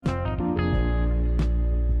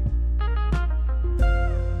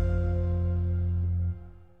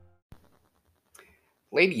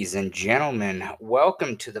Ladies and gentlemen,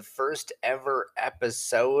 welcome to the first ever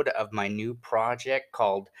episode of my new project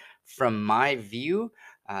called From My View.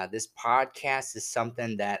 This podcast is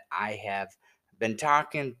something that I have been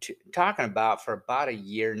talking about for about a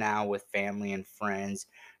year now with family and friends.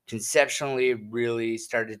 Conceptually, really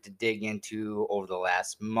started to dig into over the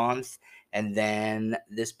last month, and then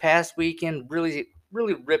this past weekend, really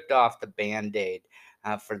ripped off the band-aid.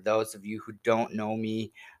 For those of you who don't know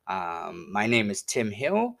me, my name is Tim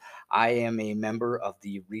Hill. I am a member of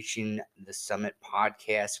the Reaching the Summit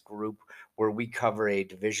podcast group, where we cover a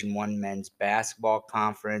Division One men's basketball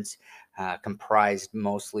conference comprised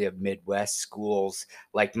mostly of Midwest schools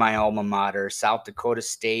like my alma mater, South Dakota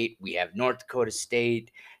State. We have North Dakota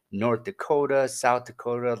State, North Dakota, South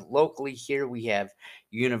Dakota. Locally here, we have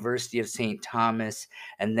University of St. Thomas.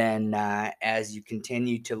 And then as you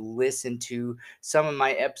continue to listen to some of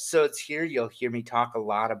my episodes here, you'll hear me talk a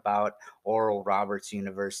lot about Oral Roberts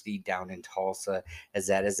University down in Tulsa, as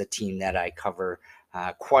that is a team that I cover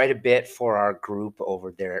quite a bit for our group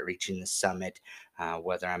over there at Reaching the Summit.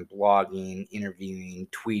 Whether I'm blogging, interviewing,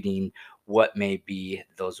 tweeting, what may be,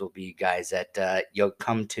 those will be guys that you'll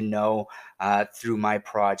come to know through my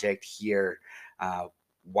project here. Am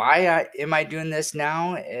I doing this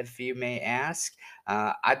now, if you may ask?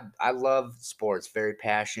 I love sports, very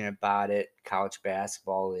passionate about it. College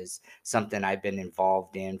basketball is something I've been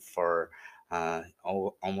involved in for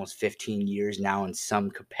almost 15 years now in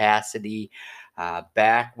some capacity.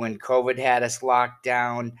 Back when COVID had us locked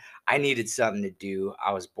down, I needed something to do.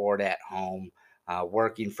 I was bored at home,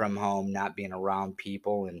 working from home, not being around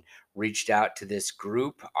people, and reached out to this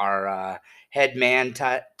group. Our head man,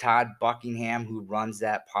 Todd Buckingham, who runs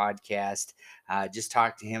that podcast, just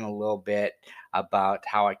talked to him a little bit about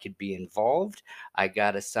how I could be involved. I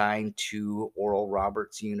got assigned to Oral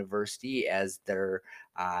Roberts University as their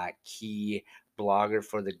key blogger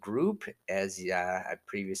for the group, as I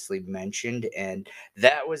previously mentioned. And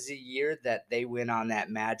that was the year that they went on that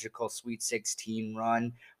magical Sweet 16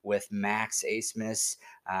 run with Max Asmus.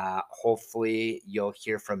 Hopefully, you'll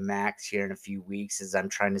hear from Max here in a few weeks as I'm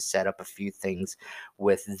trying to set up a few things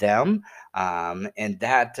with them. And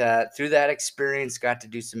that through that experience, got to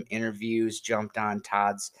do some interviews, jumped on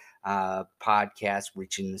Todd's podcast,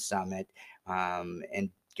 Reaching the Summit, and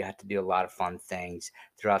got to do a lot of fun things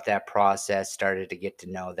throughout that process. Started to get to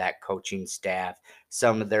know that coaching staff,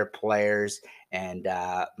 some of their players, and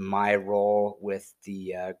my role with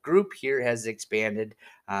the group here has expanded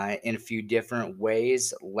in a few different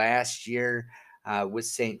ways. Last year, with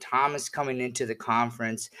St. Thomas coming into the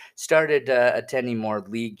conference, started attending more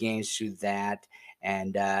league games through that,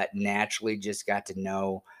 and naturally just got to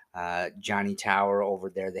know Johnny Tower over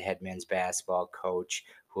there, the head men's basketball coach,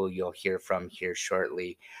 who you'll hear from here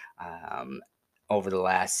shortly. Um, Over the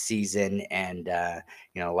last season, and a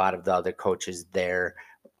lot of the other coaches there,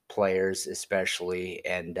 players especially,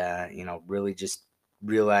 and really just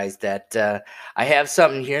realized that I have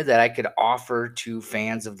something here that I could offer to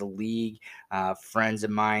fans of the league, friends of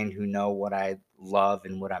mine who know what I love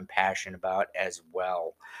and what I'm passionate about as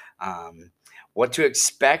well. Um, what to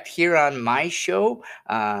expect here on my show?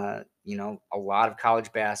 A lot of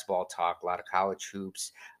college basketball talk, a lot of college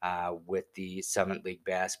hoops with the Summit League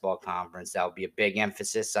Basketball Conference. That'll be a big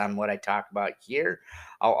emphasis on what I talk about here.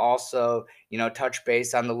 I'll also touch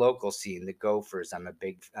base on the local scene, the Gophers. I'm a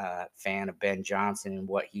big fan of Ben Johnson and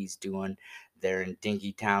what he's doing there in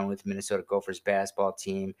Dinkytown with Minnesota Gophers basketball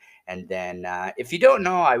team. And then, if you don't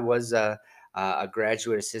know, I was a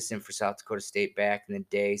graduate assistant for South Dakota State back in the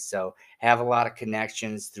day, so have a lot of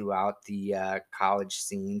connections throughout the college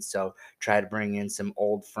scene. So try to bring in some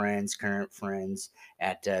old friends, current friends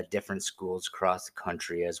at different schools across the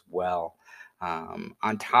country as well.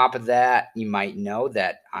 On top of that, you might know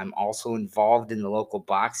that I'm also involved in the local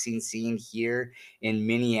boxing scene here in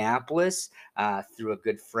Minneapolis through a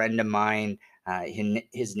good friend of mine.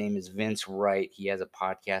 His name is Vince Wright. He has a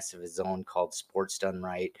podcast of his own called Sports Done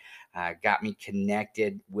Right. Got me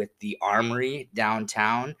connected with the Armory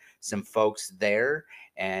downtown, some folks there,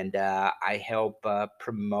 and I help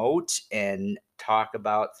promote and talk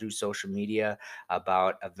about through social media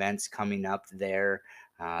about events coming up there.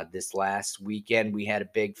 This last weekend, we had a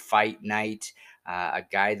big fight night. A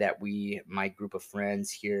guy that my group of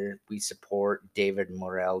friends here, we support, David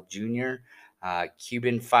Morrell Jr.,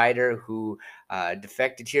 Cuban fighter who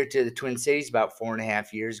defected here to the Twin Cities about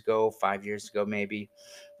 4.5 years ago, 5 years ago maybe.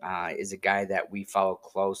 Is a guy that we follow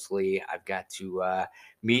closely. I've got to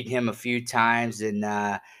meet him a few times and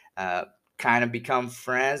kind of become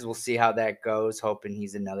friends. We'll see how that goes. Hoping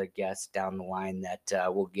he's another guest down the line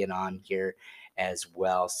that we'll get on here as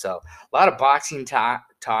well. So a lot of boxing talk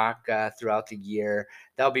throughout the year.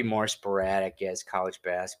 That'll be more sporadic as college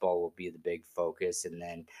basketball will be the big focus, and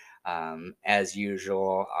then as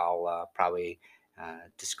usual, I'll probably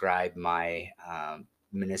describe my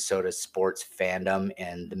Minnesota sports fandom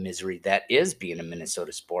and the misery that is being a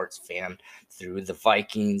Minnesota sports fan through the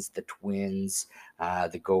Vikings, the Twins,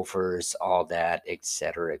 the Gophers, all that, et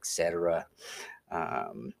cetera, et cetera.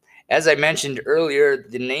 Um, as I mentioned earlier,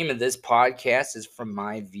 the name of this podcast is From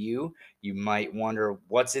My View. You might wonder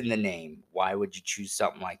what's in the name. Why would you choose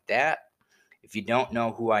something like that? If you don't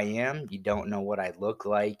know who I am, you don't know what I look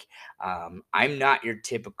like. I'm not your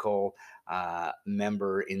typical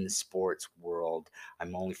member in the sports world.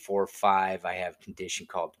 I'm only 4'5". I have a condition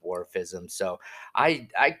called dwarfism, so I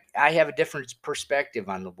have a different perspective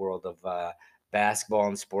on the world of basketball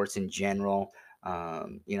and sports in general.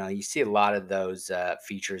 You see a lot of those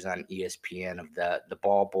features on ESPN of the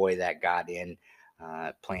ball boy that got in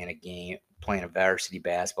playing a varsity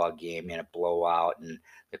basketball game in a blowout, and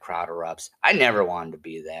the crowd erupts. I never wanted to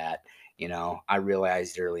be that. I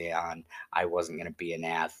realized early on I wasn't going to be an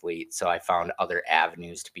athlete, so I found other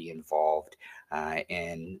avenues to be involved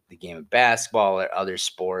in the game of basketball or other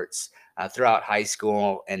sports throughout high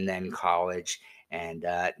school and then college. And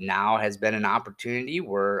now has been an opportunity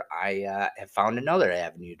where I have found another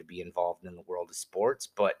avenue to be involved in the world of sports.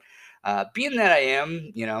 But being that I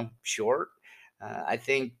am, short, I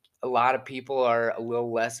think a lot of people are a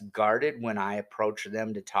little less guarded when I approach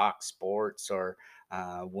them to talk sports, or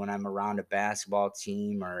when I'm around a basketball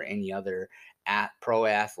team or any other pro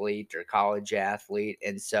athlete or college athlete.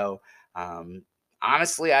 And so, um,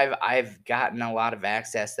 honestly, I've gotten a lot of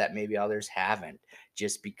access that maybe others haven't,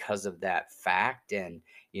 just because of that fact. And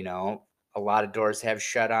you know, a lot of doors have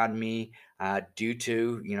shut on me due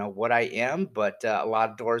to what I am, but a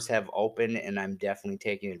lot of doors have opened, and I'm definitely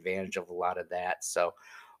taking advantage of a lot of that. So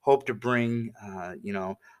hope to bring a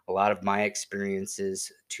lot of my experiences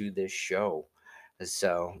to this show.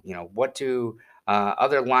 So what to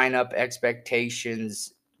other lineup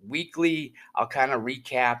expectations weekly. I'll kind of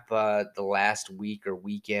recap the last week or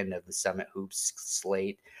weekend of the Summit Hoops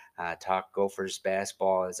slate. Talk Gophers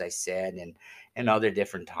basketball, as I said, and other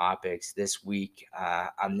different topics this week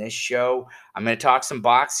on this show. I'm going to talk some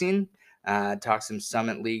boxing, talk some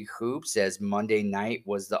Summit League hoops, as Monday night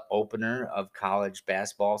was the opener of college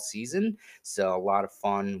basketball season. So a lot of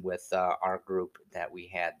fun with our group that we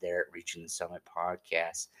had there at Reaching the Summit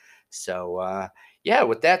podcast. So yeah,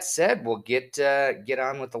 with that said, we'll get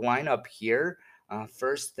on with the lineup here.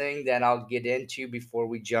 First thing that I'll get into before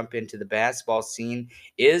we jump into the basketball scene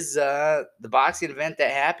is the boxing event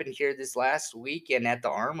that happened here this last weekend at the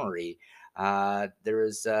Armory. There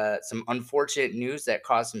was some unfortunate news that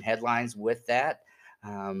caused some headlines with that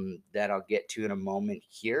I'll get to in a moment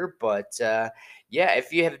here. But yeah,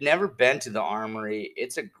 if you have never been to the Armory,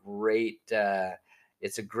 it's a great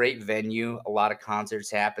venue. A lot of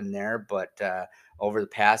concerts happen there, but over the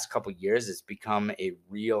past couple years, it's become a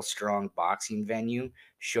real strong boxing venue.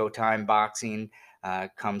 Showtime Boxing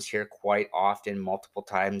comes here quite often, multiple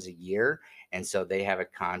times a year, and so they have a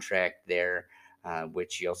contract there,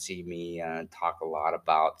 which you'll see me talk a lot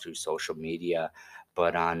about through social media.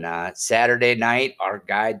 But on Saturday night, our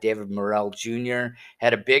guy David Morrell Jr.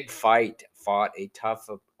 had a big fight, fought a tough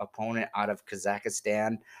opponent out of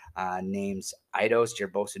Kazakhstan named Aidos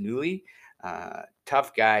Jerbosanuli.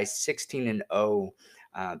 Tough guy, 16-0.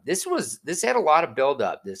 This had a lot of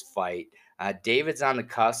buildup. This fight. David's on the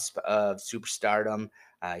cusp of superstardom.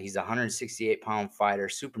 He's a 168-pound fighter,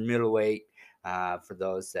 super middleweight. For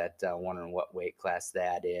those that wondering what weight class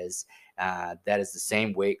that is the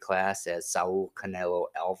same weight class as Saul Canelo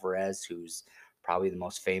Alvarez, who's probably the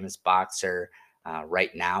most famous boxer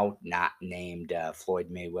right now, not named Floyd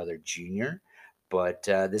Mayweather Jr. But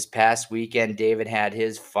this past weekend, David had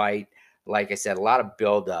his fight. Like I said, a lot of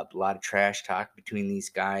buildup, a lot of trash talk between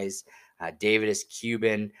these guys. David is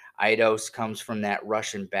Cuban. Aidos comes from that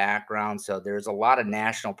Russian background. So there's a lot of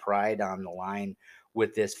national pride on the line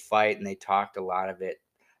with this fight. And they talked a lot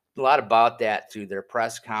about that through their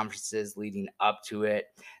press conferences leading up to it.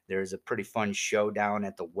 There's a pretty fun showdown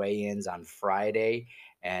at the weigh-ins on Friday,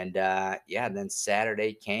 and yeah, then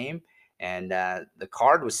Saturday came, and the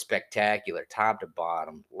card was spectacular, top to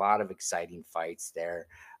bottom. A lot of exciting fights there.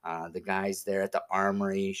 The guys there at the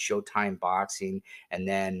Armory, Showtime Boxing, and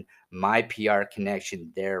then my PR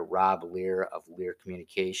connection there, Rob Lear of Lear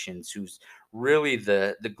Communications, who's really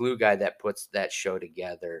the glue guy that puts that show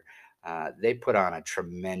together. They put on a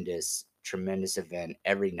tremendous event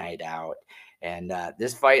every night out, And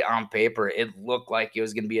this fight on paper, it looked like it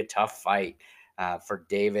was going to be a tough fight for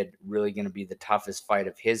David, really going to be the toughest fight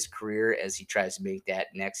of his career as he tries to make that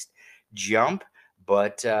next jump.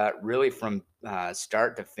 But really, from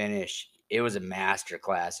start to finish, it was a master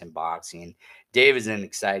class in boxing. Dave is an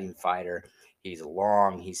exciting fighter. He's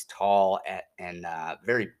long, he's tall, and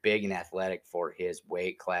very big and athletic for his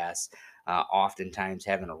weight class. Oftentimes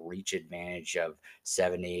having a reach advantage of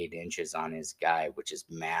 7 to 8 inches on his guy, which is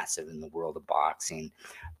massive in the world of boxing.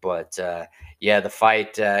 But yeah, the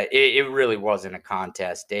fight, it really wasn't a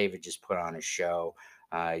contest. David just put on a show,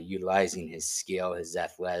 utilizing his skill, his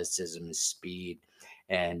athleticism, his speed,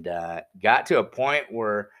 and got to a point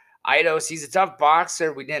where Idos, he's a tough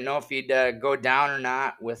boxer. We didn't know if he'd go down or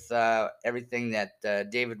not with everything that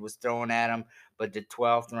David was throwing at him. But the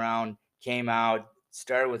 12th round came out,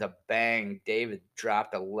 started with a bang. David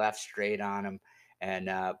dropped a left straight on him and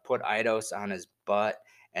put Idos on his butt.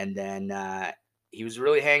 And then he was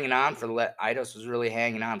really hanging on Idos was really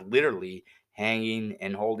hanging on, literally hanging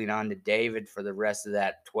and holding on to David for the rest of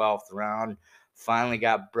that 12th round. Finally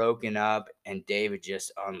got broken up, and David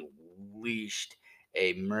just unleashed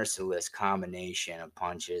a merciless combination of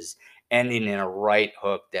punches, ending in a right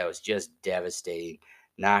hook that was just devastating.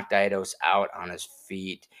 Knocked Idos out on his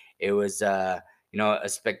feet. It was, a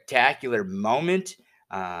spectacular moment,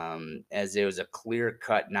 as it was a clear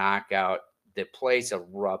cut knockout. The place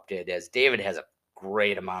erupted as David has a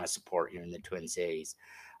great amount of support here in the Twin Cities.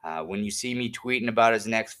 When you see me tweeting about his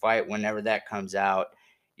next fight, whenever that comes out,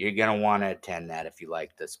 you're going to want to attend that if you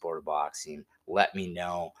like the sport of boxing. Let me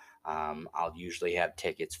know. I'll usually have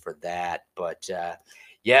tickets for that. But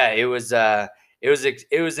yeah, it was an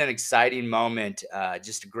exciting moment.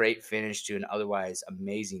 Just a great finish to an otherwise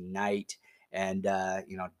amazing night. And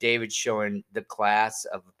David showing the class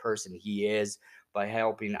of a person he is by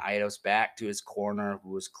helping Idos back to his corner,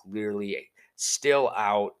 who was clearly still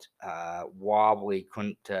out, wobbly,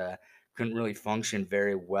 couldn't really function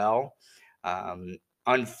very well. Um,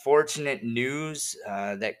 Unfortunate news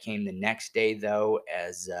that came the next day, though,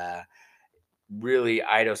 as really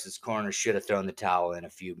Idos's corner should have thrown the towel in a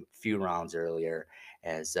few rounds earlier,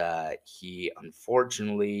 as he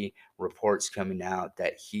unfortunately reports coming out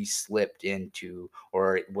that he slipped into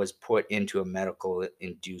or was put into a medical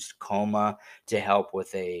induced coma to help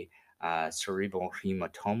with a cerebral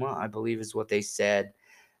hematoma, I believe is what they said.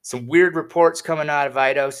 Some weird reports coming out of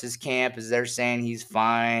Idos's camp as they're saying he's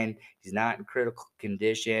fine, he's not in critical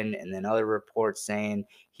condition, and then other reports saying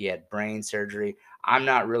he had brain surgery. I'm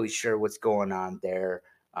not really sure what's going on there.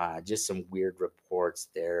 Just some weird reports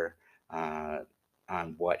there uh,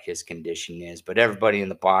 on what his condition is. But everybody in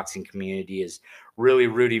the boxing community is really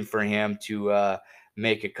rooting for him to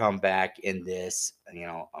make a comeback in this.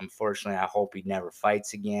 Unfortunately, I hope he never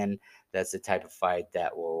fights again. That's the type of fight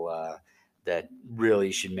that will. That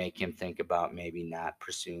really should make him think about maybe not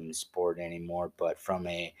pursuing the sport anymore. But from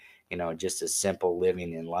a just a simple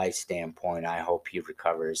living and life standpoint, I hope he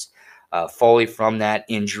recovers fully from that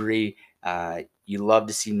injury. You love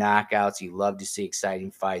to see knockouts, you love to see exciting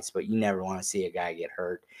fights, but you never want to see a guy get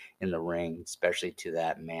hurt in the ring, especially to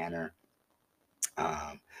that manner.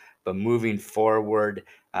 Um, but moving forward,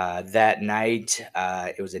 that night,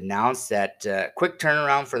 it was announced that quick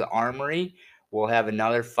turnaround for the Armory. We'll have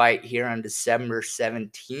another fight here on December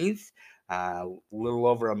 17th, a little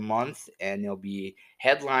over a month, and it'll be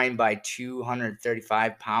headlined by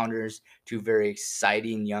 235 pounders, two very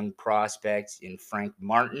exciting young prospects in Frank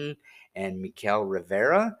Martin and Mikel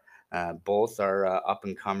Rivera. Both are up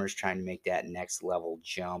and comers trying to make that next level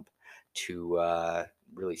jump to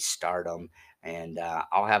really stardom, and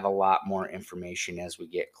I'll have a lot more information as we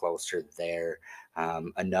get closer there.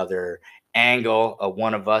 Another angle, a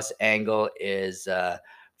one of us angle, is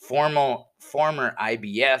former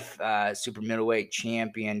IBF super middleweight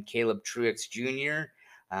champion Caleb Truex Jr.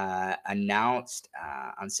 Announced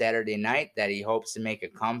on Saturday night that he hopes to make a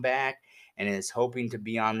comeback and is hoping to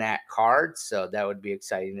be on that card. So that would be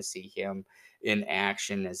exciting to see him in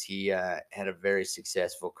action, as he had a very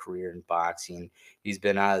successful career in boxing. He's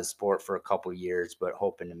been out of the sport for a couple years, but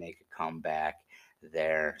hoping to make a comeback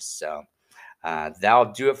there. So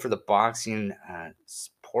that'll do it for the boxing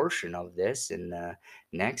portion of this. And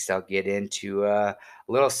next, I'll get into a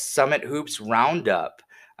little Summit Hoops roundup.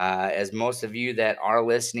 As most of you that are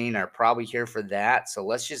listening are probably here for that. So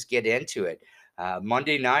let's just get into it.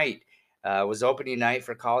 Monday night was opening night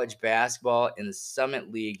for college basketball, and the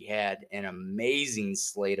Summit League had an amazing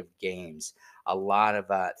slate of games. A lot of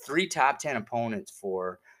three top 10 opponents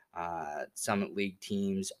for Summit League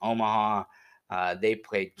teams. Omaha, they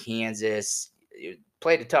played Kansas. It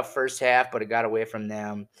played a tough first half, but it got away from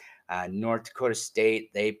them. North Dakota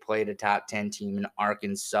State, they played a top 10 team in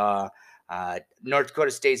Arkansas. North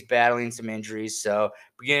Dakota State's battling some injuries, so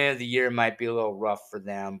beginning of the year might be a little rough for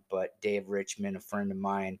them. But Dave Richmond, a friend of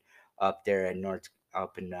mine up there at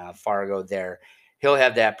up in Fargo, there, he'll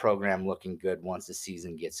have that program looking good once the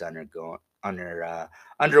season gets underway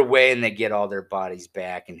and they get all their bodies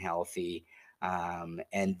back and healthy.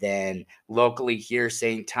 And then locally here,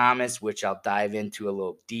 St. Thomas, which I'll dive into a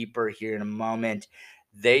little deeper here in a moment.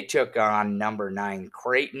 They took on number 9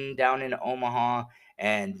 Creighton down in Omaha,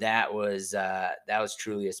 and that was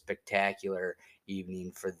truly a spectacular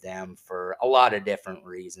evening for them for a lot of different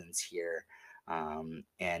reasons here. And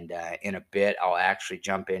in a bit, I'll actually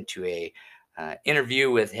jump into a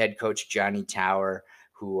interview with head coach Johnny Tower,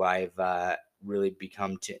 who I've really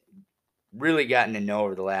become to really gotten to know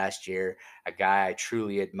over the last year, a guy I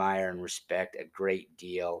truly admire and respect a great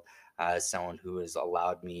deal, someone who has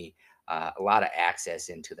allowed me a lot of access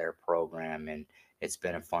into their program, and it's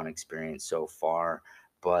been a fun experience so far.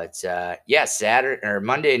 But yeah, Saturday or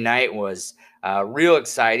Monday night was real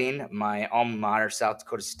exciting. My alma mater, South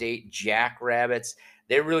Dakota State Jackrabbits,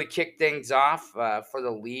 they really kicked things off for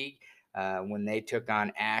the league when they took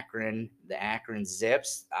on the Akron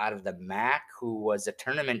Zips out of the MAC, who was a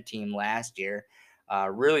tournament team last year.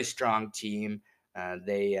 Really strong team.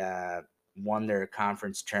 They won their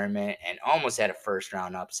conference tournament and almost had a first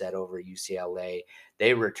round upset over UCLA.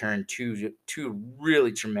 They returned two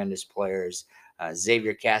really tremendous players.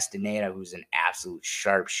 Xavier Castaneda, who's an absolute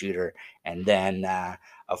sharpshooter, and then a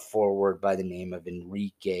forward by the name of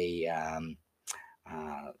Enrique. Uh,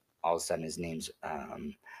 all of a sudden, his name's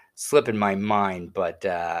slipping my mind, but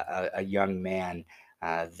a young man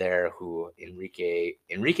there who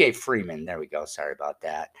Enrique Freeman. There we go. Sorry about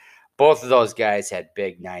that. Both of those guys had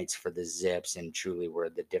big nights for the Zips and truly were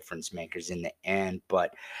the difference makers in the end.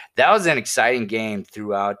 But that was an exciting game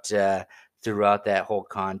throughout that whole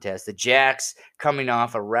contest. The Jacks, coming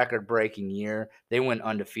off a record-breaking year, they went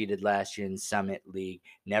undefeated last year in Summit League.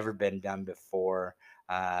 Never been done before.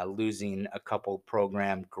 Losing a couple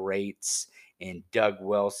program greats in Doug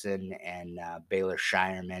Wilson and Baylor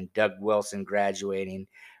Shireman. Doug Wilson graduating.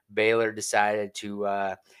 Baylor decided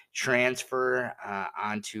to transfer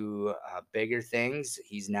onto bigger things.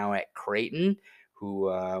 He's now at Creighton,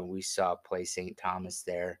 who we saw play St. Thomas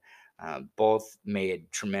there. Both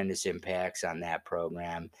made tremendous impacts on that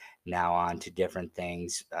program. Now on to different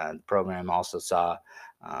things. The program also saw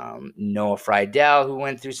Noah Friedel, who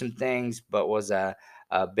went through some things, but was a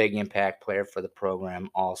big impact player for the program,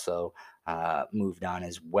 also moved on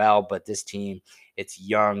as well. But this team, it's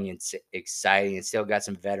young, it's exciting. It's still got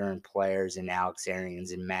some veteran players in Alex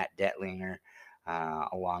Arians and Matt Detlinger,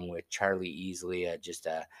 along with Charlie Easley, just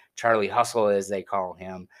a Charlie Hustle as they call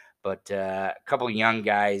him. But a couple of young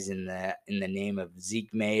guys in the name of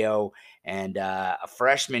Zeke Mayo and a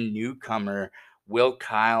freshman newcomer, Will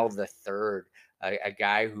Kyle the third, a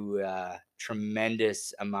guy who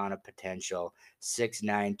tremendous amount of potential,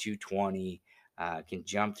 6'9", 220, can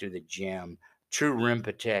jump through the gym. True rim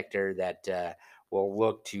protector that will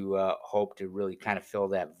look to hope to really kind of fill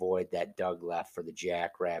that void that Doug left for the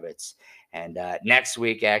Jackrabbits. And next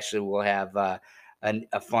week, actually, we'll have a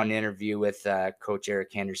fun interview with Coach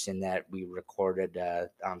Eric Henderson that we recorded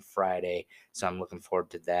on Friday. So I'm looking forward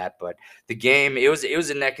to that. But the game, it was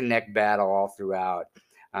a neck and neck battle all throughout.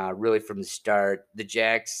 Really from the start, the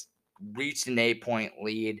Jacks reached an 8-point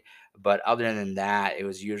lead, but other than that, it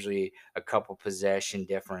was usually a couple possession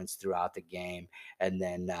difference throughout the game, and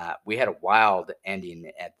then we had a wild ending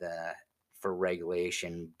for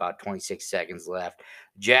regulation. About 26 seconds left.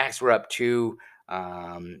 Jacks were up 2,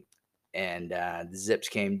 um, and the Zips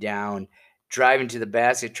came down, driving to the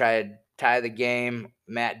basket, tried to tie the game.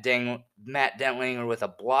 Matt Dentlinger with a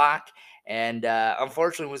block, and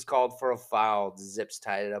unfortunately was called for a foul. The Zips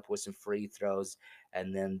tied it up with some free throws,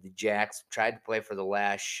 and then the Jacks tried to play for the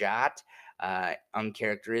last shot,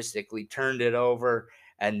 uncharacteristically turned it over.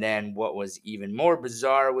 And then what was even more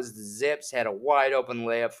bizarre was the Zips had a wide open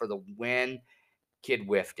layup for the win. Kid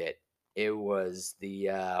whiffed it. It was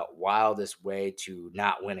the wildest way to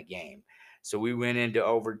not win a game. So we went into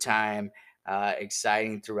overtime,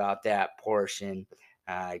 exciting throughout that portion.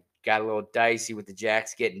 Got a little dicey with the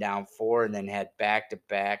Jacks getting down 4 and then had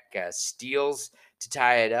back-to-back steals to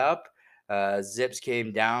tie it up. Zips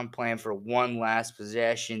came down playing for one last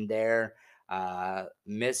possession there.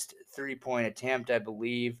 Missed 3-point attempt, I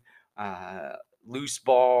believe. Loose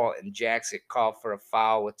ball, and Jacks get called for a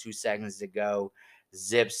foul with 2 seconds to go.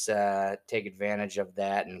 Zips take advantage of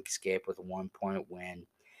that and escape with a 1-point win.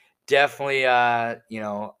 Definitely,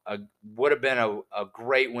 would have been a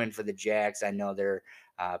great win for the Jacks. I know they're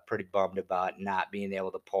Pretty bummed about not being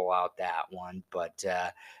able to pull out that one. But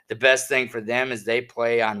the best thing for them is they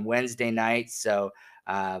play on Wednesday night, so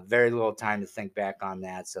very little time to think back on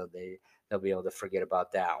that. So they'll be able to forget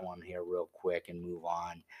about that one here real quick and move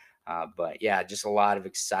on. But yeah, just a lot of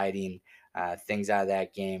exciting things out of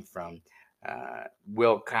that game from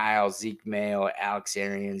Will Kyle, Zeke Mayo, Alex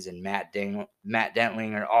Arians, and Matt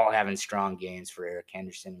Dentlinger all having strong games for Eric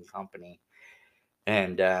Henderson and company.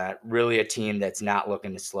 And really a team that's not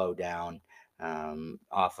looking to slow down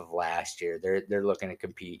off of last year. They're looking to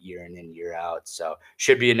compete year in and year out. So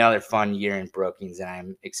should be another fun year in Brookings, and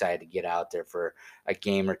I'm excited to get out there for a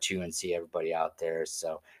game or two and see everybody out there.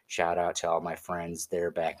 So shout out to all my friends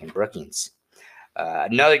there back in Brookings.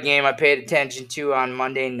 Another game I paid attention to on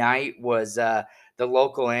Monday night was the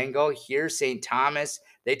local angle here, St. Thomas.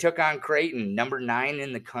 They took on Creighton, number 9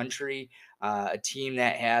 in the country, a team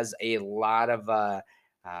that has a lot of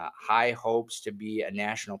high hopes to be a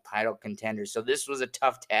national title contender. So this was a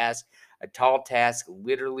tough task, a tall task.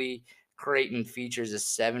 Literally, Creighton features a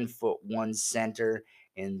 7'1" center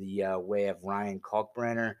in the way of Ryan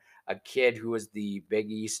Kalkbrenner, a kid who was the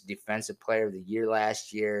Big East Defensive Player of the Year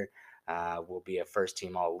last year. Will be a first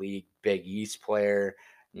team all league Big East player,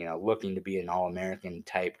 looking to be an All American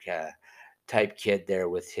type kid there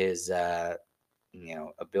with his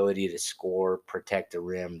ability to score, protect the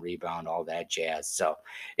rim, rebound, all that jazz. So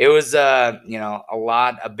it was a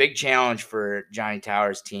big challenge for Johnny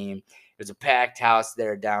Towers' team. It was a packed house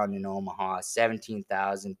there down in Omaha,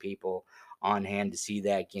 17,000 people on hand to see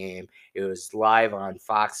that game. It was live on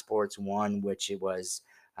Fox Sports 1, which it was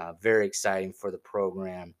very exciting for the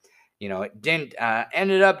program. It didn't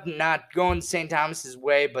ended up not going St. Thomas's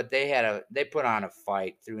way, but they put on a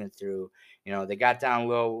fight through and through. They got down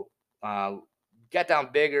low, got down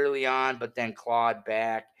big early on, but then clawed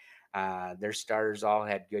back. Their starters all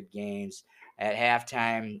had good games. At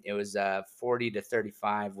halftime, it was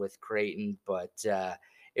 40-35 with Creighton, but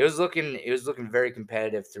it was looking very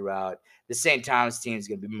competitive throughout. The St. Thomas team is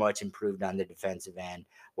going to be much improved on the defensive end.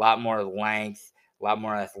 A lot more length, a lot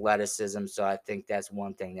more athleticism. So I think that's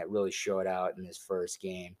one thing that really showed out in this first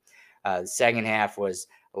game. The second half was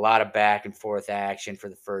a lot of back and forth action for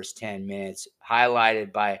the first 10 minutes,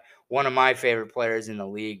 highlighted by one of my favorite players in the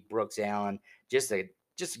league, Brooks Allen. Just a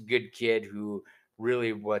good kid who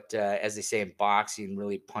really, as they say in boxing,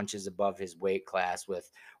 really punches above his weight class with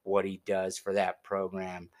what he does for that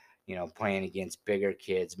program. Playing against bigger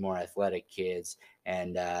kids, more athletic kids,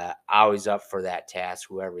 and always up for that task,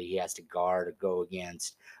 whoever he has to guard or go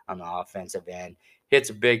against on the offensive end.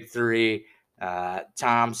 Hits a big three.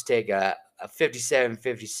 Toms take a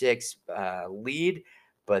 57-56 lead,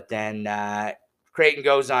 but then Creighton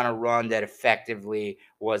goes on a run that effectively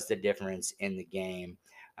was the difference in the game.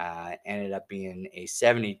 Ended up being a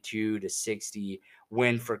 72-60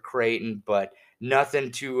 win for Creighton, but nothing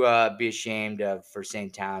to be ashamed of for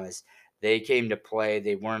St. Thomas. They came to play.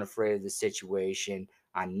 They weren't afraid of the situation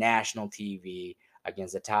on national TV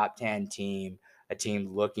against a top 10 team, a team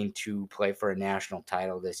looking to play for a national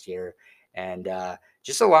title this year. And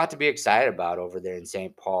just a lot to be excited about over there in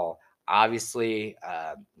St. Paul. Obviously,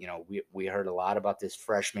 we heard a lot about this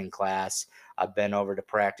freshman class. I've been over to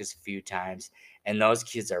practice a few times, and those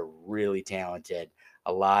kids are really talented.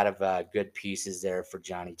 A lot of good pieces there for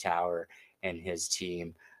Johnny Tower and his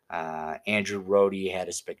team. Andrew Rohde had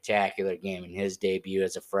a spectacular game in his debut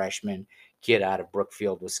as a freshman, kid out of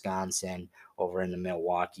Brookfield, Wisconsin, over in the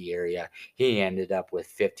Milwaukee area. He ended up with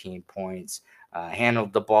 15 points,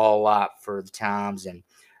 handled the ball a lot for the Toms, and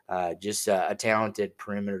just a talented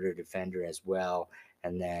perimeter defender as well.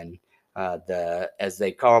 And then as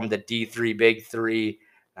they call them, the D3 Big Three,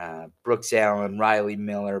 Brooks Allen, Riley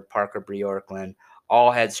Miller, Parker Bjorklund, all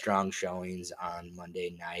had strong showings on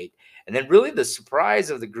Monday night. And then really the surprise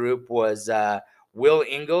of the group was Will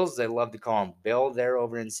Ingles. They love to call him Bill there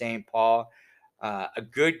over in St. Paul. A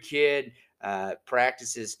good kid,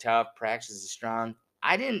 practices tough, practices strong.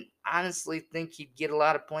 I didn't honestly think he'd get a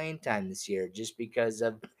lot of playing time this year just because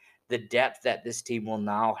of the depth that this team will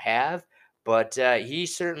now have. But he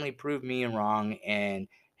certainly proved me wrong and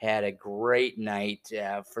had a great night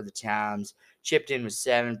for the Towns. Chipped in with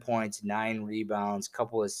 7 points, 9 rebounds,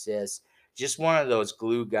 couple assists. Just one of those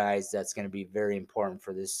glue guys that's going to be very important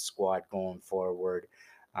for this squad going forward.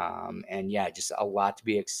 And yeah, just a lot to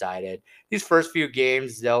be excited. These first few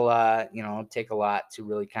games, they'll take a lot to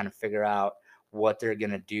really kind of figure out what they're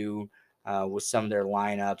going to do with some of their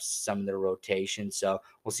lineups, some of their rotations. So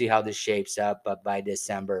we'll see how this shapes up. But by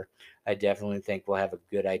December, I definitely think we'll have a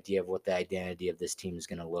good idea of what the identity of this team is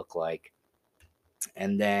going to look like.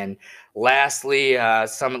 And then lastly,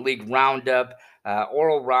 Summit League Roundup.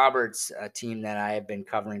 Oral Roberts, a team that I have been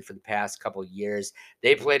covering for the past couple years,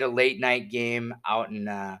 they played a late night game out in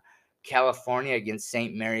California against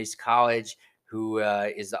St. Mary's College, who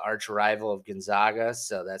is the arch rival of Gonzaga.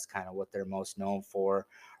 So that's kind of what they're most known for.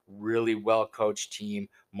 Really well coached team,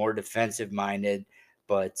 more defensive minded.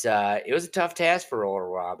 But it was a tough task for Oral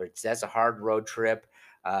Roberts. That's a hard road trip.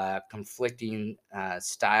 Conflicting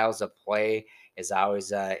styles of play is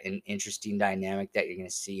always an interesting dynamic that you're going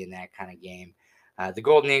to see in that kind of game. The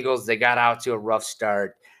Golden Eagles, they got out to a rough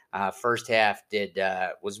start. First half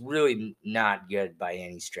was really not good by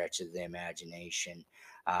any stretch of the imagination.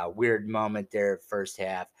 Weird moment there, first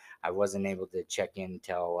half. I wasn't able to check in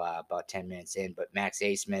until about 10 minutes in, but Max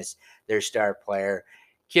Asmus, their star player,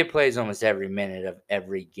 kid plays almost every minute of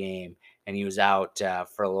every game, and he was out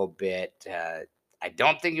for a little bit. I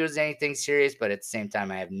don't think it was anything serious, but at the same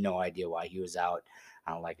time, I have no idea why he was out.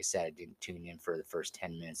 Like I said, I didn't tune in for the first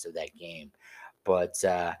 10 minutes of that game. But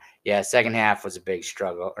yeah, second half was a big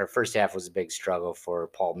struggle, or first half was a big struggle for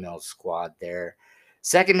Paul Mills' squad there.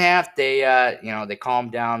 Second half, they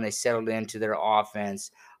calmed down, they settled into their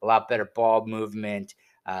offense, a lot better ball movement,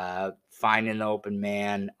 finding the open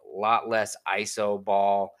man, a lot less ISO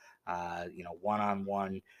ball.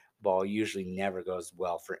 One-on-one ball usually never goes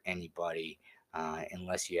well for anybody.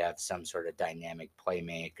 Unless you have some sort of dynamic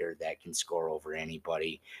playmaker that can score over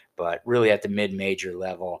anybody. But really, at the mid-major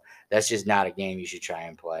level, that's just not a game you should try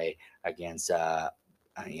and play against, I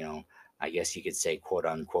guess you could say, quote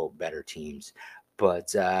unquote, better teams. But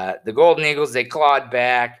the Golden Eagles, they clawed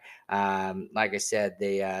back. Like I said,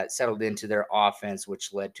 they settled into their offense,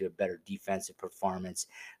 which led to a better defensive performance.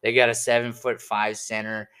 They got a 7'5"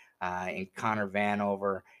 center in Connor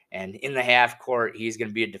Vanover. And in the half court, he's going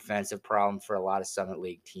to be a defensive problem for a lot of Summit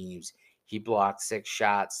League teams. He blocked 6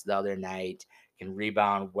 shots the other night, can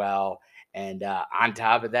rebound well. And on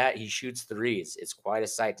top of that, he shoots threes. It's quite a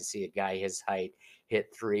sight to see a guy his height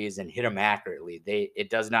hit threes and hit them accurately. It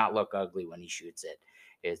does not look ugly when he shoots it.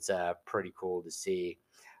 It's pretty cool to see.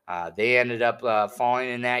 They ended up falling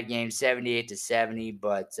in that game 78-70,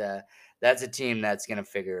 but that's a team that's going to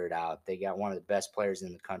figure it out. They got one of the best players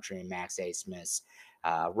in the country in Max A. Smith.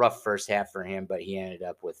 Rough first half for him, but he ended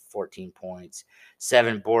up with 14 points,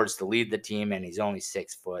 7 boards to lead the team, and he's only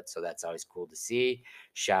 6 foot, so that's always cool to see.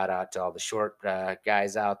 Shout out to all the short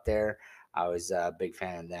guys out there. I was a big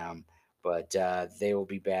fan of them, but they will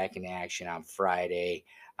be back in action on Friday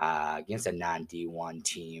against a non-D1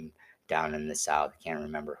 team down in the South. I can't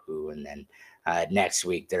remember who, and then next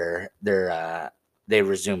week they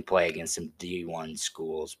resume play against some D1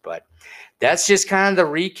 schools, but that's just kind of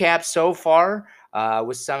the recap so far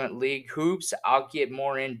with Summit League Hoops. I'll get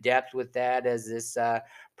more in depth with that as this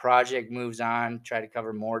project moves on, try to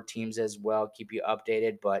cover more teams as well, keep you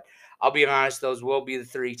updated. But I'll be honest, those will be the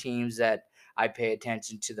 3 teams that I pay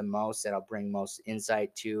attention to the most, that I'll bring most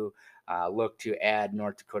insight to. Look to add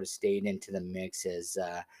North Dakota State into the mix as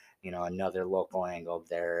another local angle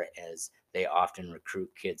there, as they often recruit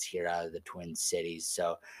kids here out of the Twin Cities.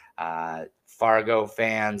 So Fargo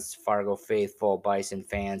fans, Fargo faithful, Bison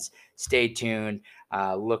fans, stay tuned.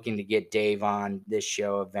 Looking to get Dave on this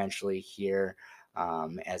show eventually here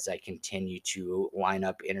as I continue to line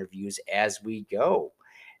up interviews as we go.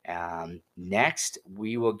 Next,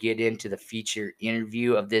 we will get into the feature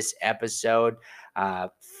interview of this episode.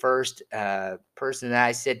 First person that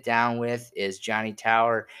I sit down with is Johnny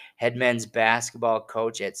Tower, head men's basketball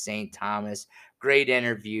coach at St. Thomas. Great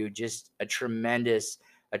interview, just a tremendous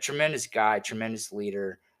guy, tremendous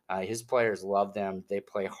leader. His players love them. They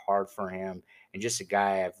play hard for him, and just a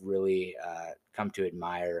guy I've really come to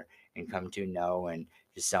admire and come to know, and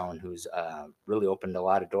just someone who's really opened a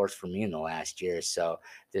lot of doors for me in the last year. So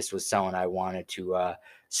this was someone I wanted to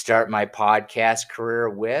start my podcast career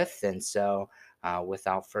with. And so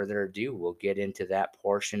without further ado, we'll get into that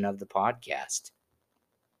portion of the podcast.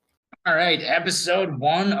 All right, episode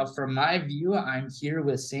 1 of From My View. I'm here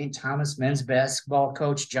with St. Thomas men's basketball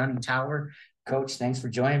coach, Johnny Tower. Coach, thanks for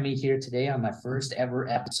joining me here today on my first ever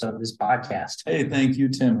episode of this podcast. Hey, thank you,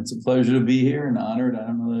 Tim. It's a pleasure to be here and honored. I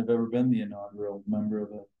don't know that I've ever been the inaugural member of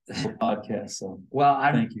a podcast, so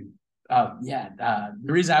thank you. The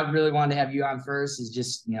reason I really wanted to have you on first is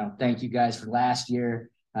just, thank you guys for last year,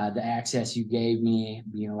 the access you gave me,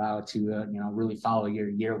 being allowed to, really follow your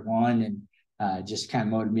year 1, and just kind of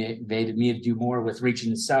motivated me to do more with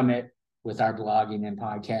Reaching the Summit with our blogging and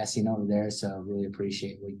podcasting over there. So really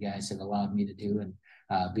appreciate what you guys have allowed me to do and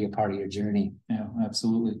be a part of your journey. Yeah,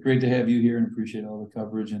 absolutely. Great to have you here, and appreciate all the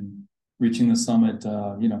coverage and Reaching the Summit.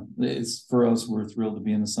 It's for us, we're thrilled to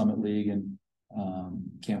be in the Summit League, and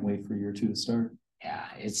can't wait for year 2 to start. Yeah,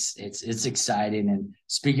 it's exciting. And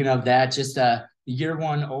speaking of that, just the year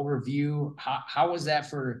one overview, how was that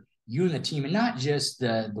for you and the team? And not just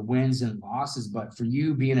the wins and losses, but for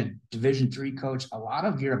you being a Division III coach, a lot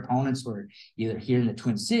of your opponents were either here in the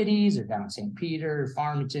Twin Cities or down in St. Peter,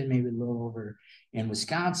 Farmington, maybe a little over in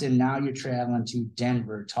Wisconsin. Now you're traveling to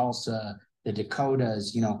Denver, Tulsa, the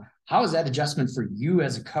Dakotas. How is that adjustment for you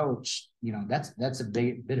as a coach? That's a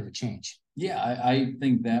bit of a change. Yeah, I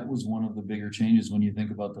think that was one of the bigger changes when you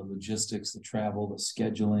think about the logistics, the travel, the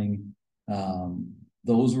scheduling.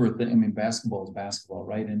 Those were basketball is basketball,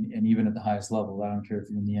 right? And even at the highest level, I don't care if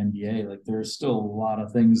you're in the NBA, like there's still a lot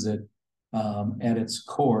of things that at its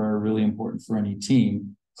core are really important for any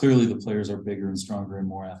team. Clearly, the players are bigger and stronger and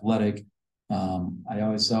more athletic. I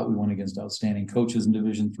always thought we went against outstanding coaches in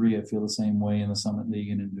Division III. I feel the same way in the Summit League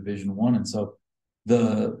and in Division I. And so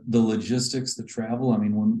the logistics, the travel. I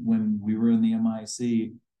mean, when we were in the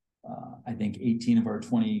MIC, I think 18 of our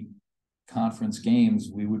 20 conference games,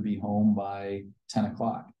 we would be home by 10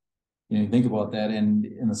 o'clock. You think about that. And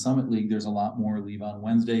in the Summit League, there's a lot more leave on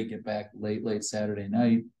Wednesday, get back late Saturday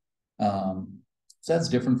night. So that's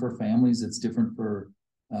different for families. It's different for,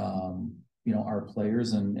 our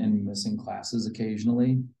players and missing classes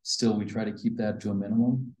occasionally. Still, we try to keep that to a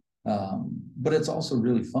minimum. But it's also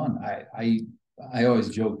really fun. I always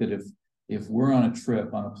joke that if we're on a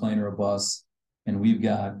trip on a plane or a bus and we've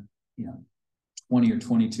got 20 or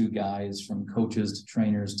 22 guys from coaches to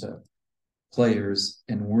trainers to players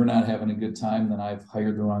and we're not having a good time, then I've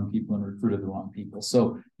hired the wrong people and recruited the wrong people.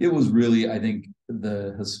 So it was really, I think,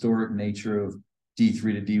 the historic nature of D3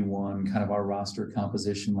 to D1, kind of our roster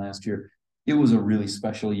composition last year. It was a really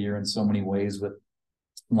special year in so many ways with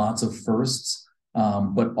lots of firsts,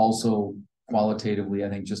 but also qualitatively, I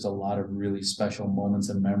think just a lot of really special moments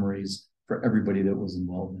and memories for everybody that was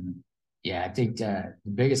involved in it. Yeah, I think the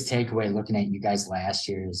biggest takeaway looking at you guys last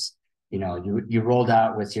year is, you rolled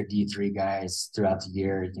out with your D3 guys throughout the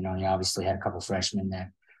year. You obviously had a couple freshmen that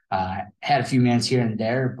had a few minutes here and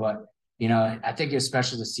there, but, I think it's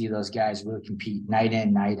special to see those guys really compete night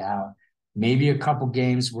in, night out. Maybe a couple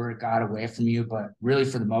games where it got away from you, but really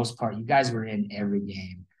for the most part, you guys were in every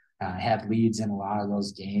game. Had leads in a lot of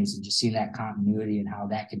those games, and just seeing that continuity and how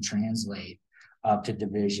that can translate up to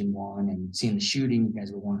Division I, and seeing the shooting. You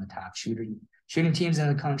guys were one of the top shooting teams in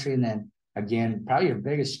the country. And then again, probably your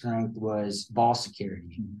biggest strength was ball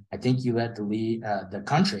security. I think you led the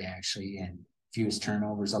country actually in fewest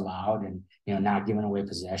turnovers allowed, and not giving away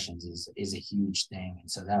possessions is a huge thing. And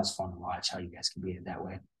so that was fun to watch how you guys competed that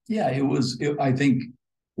way. Yeah, I think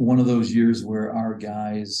one of those years where our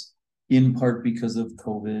guys, in part because of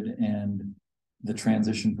COVID and the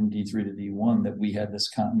transition from D3 to D1, that we had this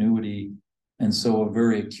continuity. And so a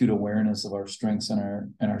very acute awareness of our strengths and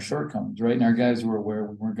our shortcomings, right? And our guys were aware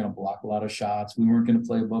we weren't going to block a lot of shots. We weren't going to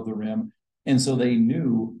play above the rim. And so they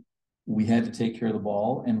knew we had to take care of the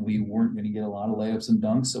ball and we weren't going to get a lot of layups and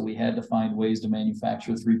dunks. So we had to find ways to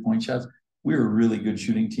manufacture 3-point shots. We were a really good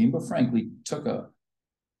shooting team, but frankly took a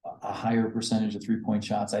higher percentage of 3-point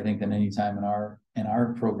shots, I think, than any time in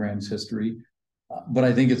our program's history. But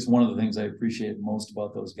I think it's one of the things I appreciate most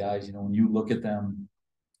about those guys. When you look at them,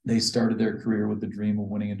 they started their career with the dream of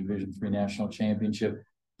winning a Division III national championship.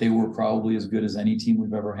 They were probably as good as any team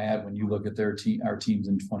we've ever had when you look at our teams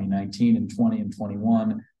in 2019 and 20 and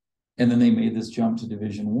 21. And then they made this jump to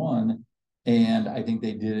Division I. And I think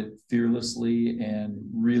they did it fearlessly and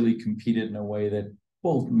really competed in a way that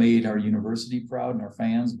both made our university proud and our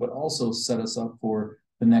fans, but also set us up for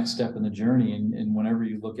the next step in the journey. And whenever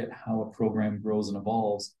you look at how a program grows and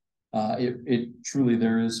evolves, it truly,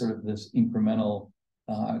 there is sort of this incremental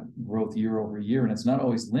growth year over year. And it's not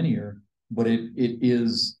always linear, but it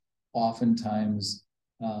is oftentimes,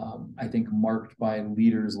 I think, marked by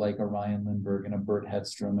leaders like a Ryan Lindbergh and a Bert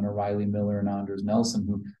Hedstrom and a Riley Miller and Anders Nelson,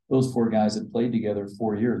 who those four guys had played together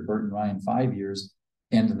 4 years, Bert and Ryan 5 years.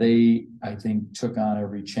 And they, I think, took on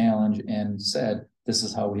every challenge and said, this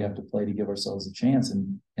is how we have to play to give ourselves a chance.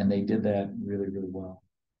 And they did that really, really well.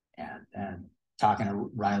 And talking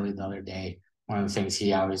to Riley the other day, one of the things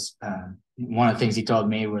he told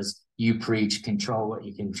me was, you preach control what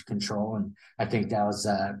you can control. And I think that was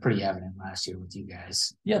pretty evident last year with you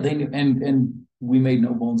guys. Yeah, they knew, and we made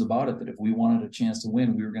no bones about it, that if we wanted a chance to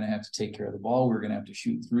win, we were going to have to take care of the ball. We were going to have to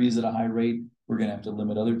shoot threes at a high rate. We're going to have to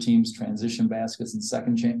limit other teams' transition baskets and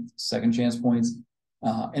second chance points.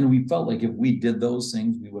 And we felt like if we did those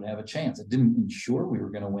things, we would have a chance. It didn't ensure we were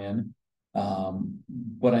going to win.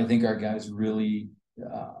 But I think our guys really,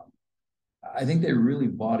 I think they really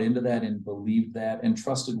bought into that and believed that and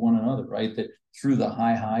trusted one another, right? That through the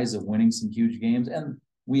high highs of winning some huge games and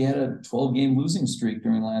we had a 12-game losing streak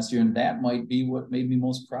during last year, and that might be what made me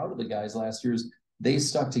most proud of the guys last year is they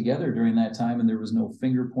stuck together during that time, and there was no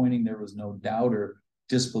finger pointing, there was no doubt or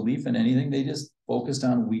disbelief in anything. They just focused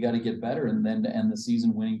on we got to get better, and then to end the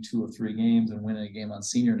season winning 2 of 3 games and winning a game on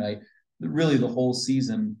senior night. Really, the whole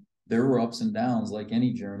season there were ups and downs like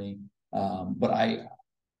any journey, but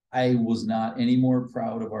I was not any more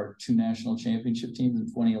proud of our 2 national championship teams in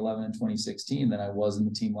 2011 and 2016 than I was in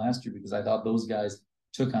the team last year, because I thought those guys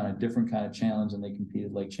took on a different kind of challenge and they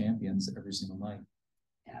competed like champions every single night.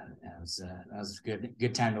 Yeah, that was a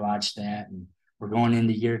good time to watch that. And we're going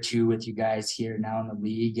into year 2 with you guys here now in the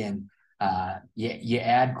league, and you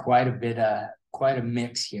add quite a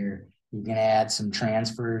mix here. You're going to add some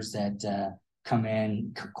transfers that come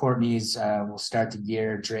in. Courtney's will start the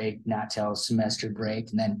year. Drake not till semester break,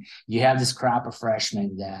 and then you have this crop of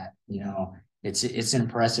freshmen that it's an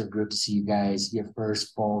impressive group to see you guys your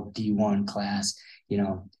first full D1 class.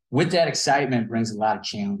 With that excitement brings a lot of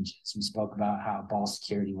challenges. We spoke about how ball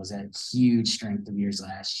security was a huge strength of yours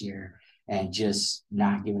last year, and just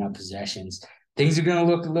not giving up possessions. Things are going to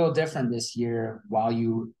look a little different this year. While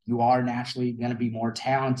you are naturally going to be more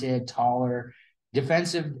talented, taller,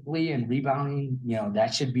 defensively and rebounding,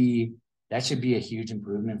 that should be a huge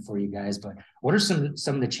improvement for you guys. But what are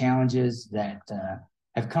some of the challenges that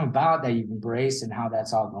have come about that you've embraced, and how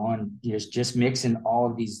that's all going? Just mixing all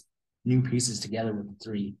of these new pieces together with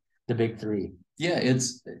the big 3. Yeah,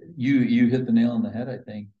 it's you hit the nail on the head, I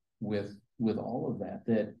think, with all of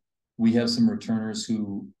that we have some returners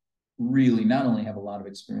who really not only have a lot of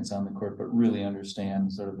experience on the court, but really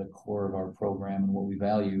understand sort of the core of our program and what we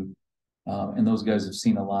value. And those guys have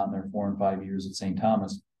seen a lot in their 4 and 5 years at St.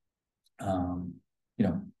 Thomas.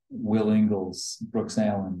 Will Ingles, Brooks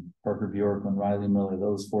Allen, Parker Bjorklund, Riley Miller,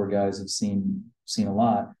 those 4 guys have seen a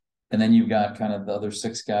lot. And then you've got kind of the other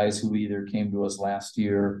 6 guys who either came to us last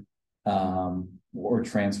year or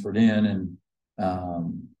transferred in, and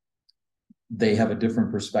they have a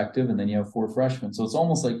different perspective. And then you have 4 freshmen. So it's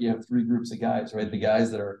almost like you have 3 groups of guys, right? The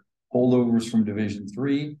guys that are holdovers from Division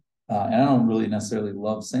III. And I don't really necessarily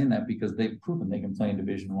love saying that because they've proven they can play in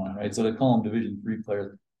Division I, right? So to call them Division III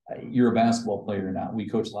players, you're a basketball player or not. We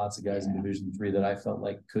coach lots of guys in Division III that I felt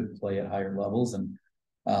like could play at higher levels. And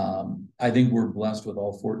I think we're blessed with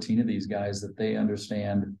all 14 of these guys that they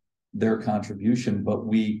understand their contribution. But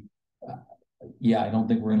I don't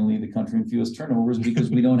think we're going to lead the country in fewest turnovers because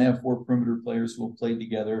we don't have 4 perimeter players who have played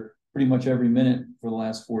together pretty much every minute for the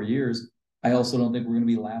last 4 years. I also don't think we're going to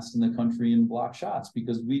be last in the country in block shots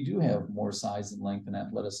because we do have more size and length and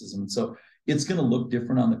athleticism. So it's going to look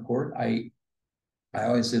different on the court. I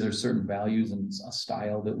always say there's certain values and a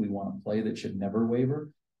style that we want to play that should never waver,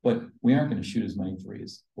 but we aren't going to shoot as many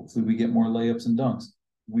threes. Hopefully we get more layups and dunks.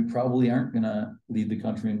 We probably aren't going to lead the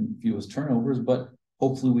country in fewest turnovers, but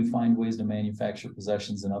hopefully we find ways to manufacture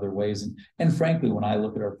possessions in other ways. And frankly, when I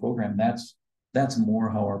look at our program, that's more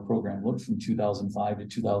how our program looked from 2005 to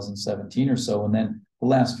 2017 or so. And then the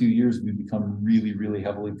last few years, we've become really, really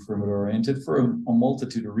heavily perimeter oriented for a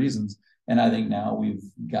multitude of reasons. And I think now we've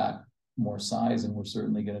got more size, and we're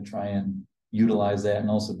certainly going to try and utilize that and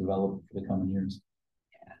also develop it for the coming years.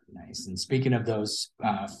 Yeah, nice. And speaking of those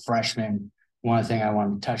freshmen, one thing I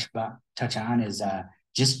want to touch on is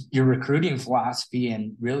just your recruiting philosophy,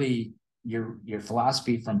 and really your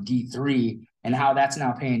philosophy from D3 and how that's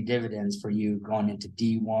now paying dividends for you going into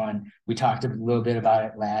D1. We talked a little bit about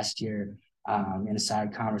it last year in a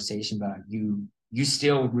side conversation, but you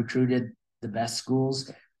still recruited the best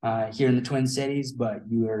schools here in the Twin Cities, but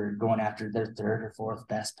you were going after their 3rd or 4th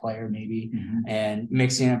best player maybe, and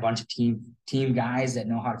mixing in a bunch of team guys that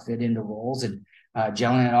know how to fit into roles and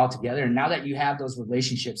gelling it all together. And now that you have those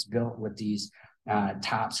relationships built with these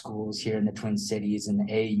top schools here in the Twin Cities and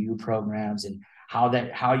the AAU programs, and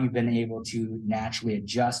how you've been able to naturally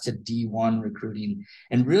adjust to D1 recruiting,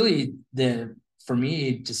 and really for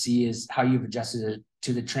me to see is how you've adjusted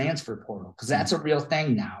to the transfer portal, because that's a real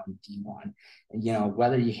thing now in D1.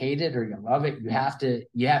 Whether you hate it or you love it, you have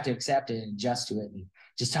to accept it and adjust to it. And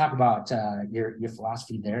just talk about your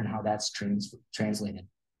philosophy there and how that's translated.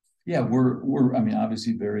 Yeah, we're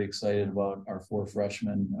obviously very excited about our 4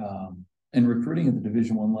 freshmen. And recruiting at the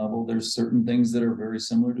Division I level, there's certain things that are very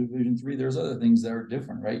similar to Division III. There's other things that are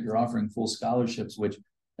different, right? You're offering full scholarships, which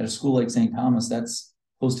at a school like St. Thomas, that's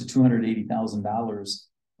close to $280,000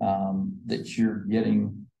 that you're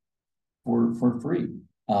getting for free.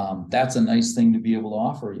 That's a nice thing to be able to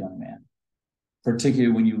offer a young man,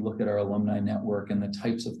 particularly when you look at our alumni network and the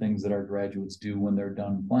types of things that our graduates do when they're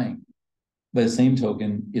done playing. By the same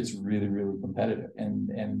token, it's really, really competitive.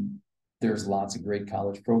 And there's lots of great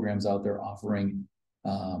college programs out there offering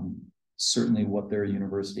certainly what their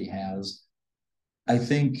university has. I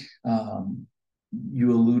think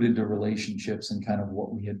you alluded to relationships and kind of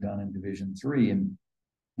what we had done in Division III, and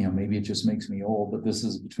maybe it just makes me old, but this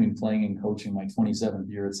is between playing and coaching my 27th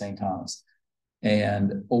year at St. Thomas.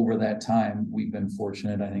 And over that time, we've been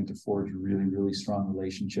fortunate, I think, to forge really, really strong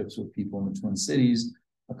relationships with people in the Twin Cities,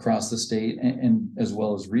 across the state, and as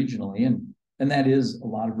well as regionally. And that is a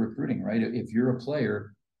lot of recruiting, right? If you're a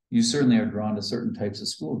player, you certainly are drawn to certain types of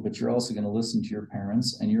schools, but you're also going to listen to your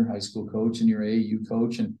parents and your high school coach and your AAU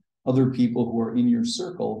coach and other people who are in your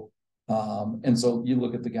circle. And so you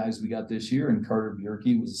look at the guys we got this year, and Carter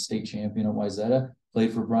Bjerke was a state champion at Wayzata,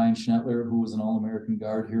 played for Brian Schnettler, who was an All-American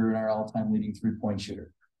guard here and our all-time leading three-point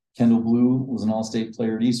shooter. Kendall Blue was an all-state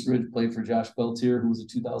player at Eastridge, played for Josh Beltier, who was a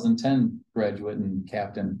 2010 graduate and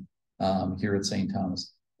captain here at St.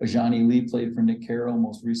 Thomas. Ajani Lee played for Nick Carroll,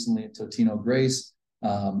 most recently at Totino Grace.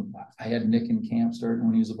 I had Nick in camp starting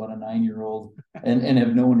when he was about a 9-year-old and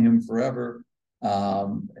have known him forever.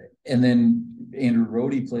 And then Andrew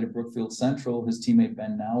Rohde played at Brookfield Central. His teammate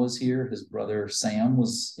Ben Now is here. His brother Sam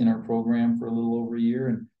was in our program for a little over a year,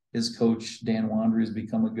 and his coach Dan Wandry has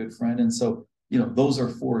become a good friend. And so, those are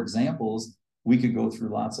 4 examples. We could go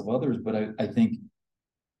through lots of others, but I think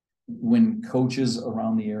when coaches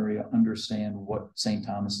around the area understand what St.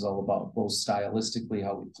 Thomas is all about, both stylistically,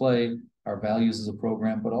 how we play, our values as a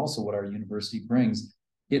program, but also what our university brings,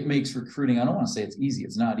 it makes recruiting, I don't want to say it's easy,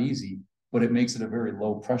 it's not easy, but it makes it a very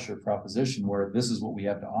low pressure proposition where this is what we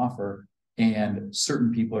have to offer. And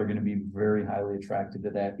certain people are going to be very highly attracted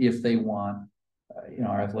to that if they want,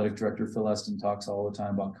 our athletic director, Phil Eston, talks all the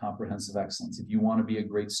time about comprehensive excellence. If you want to be a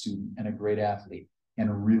great student and a great athlete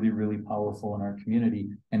and really, really powerful in our community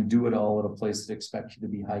and do it all at a place that expects you to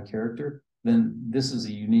be high character, then this is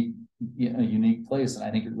a unique place. And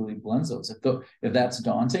I think it really blends those. If that's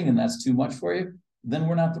daunting and that's too much for you, then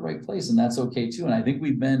we're not the right place. And that's okay too. And I think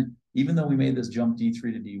we've been, even though we made this jump D3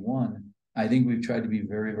 to D1, I think we've tried to be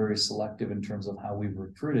very, very selective in terms of how we've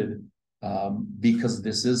recruited, because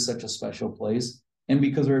this is such a special place. And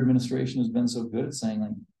because our administration has been so good at saying,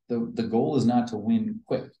 like, the goal is not to win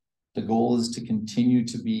quick. The goal is to continue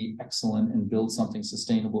to be excellent and build something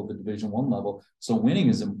sustainable at the Division I level. So winning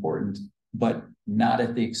is important, but not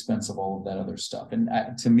at the expense of all of that other stuff. And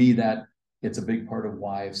to me, that it's a big part of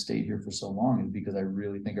why I've stayed here for so long, is because I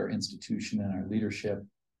really think our institution and our leadership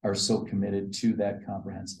are so committed to that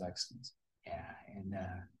comprehensive excellence. Yeah. And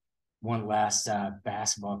one last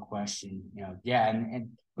basketball question, and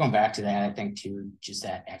going back to that, I think too, just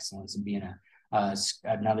that excellence and being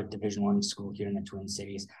another Division I school here in the Twin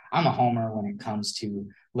Cities. I'm a homer when it comes to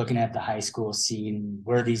looking at the high school scene,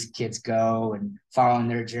 where these kids go and following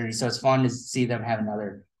their journey. So it's fun to see them have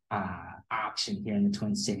another option here in the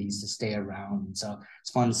Twin Cities to stay around. And so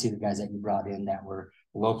it's fun to see the guys that you brought in that were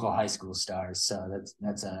local high school stars. So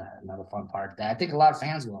that's another fun part of that I think a lot of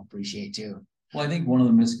fans will appreciate too. Well, I think one of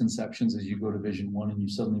the misconceptions is you go to Division I and you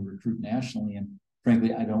suddenly recruit nationally. And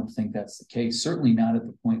frankly, I don't think that's the case. Certainly not at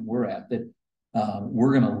the point we're at, that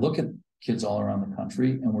we're going to look at kids all around the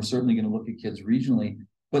country, and we're certainly going to look at kids regionally,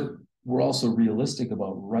 but we're also realistic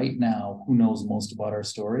about right now who knows most about our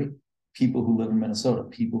story. People who live in Minnesota,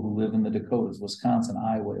 people who live in the Dakotas, Wisconsin,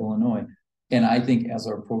 Iowa, Illinois. And I think as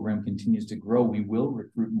our program continues to grow, we will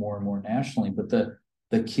recruit more and more nationally. But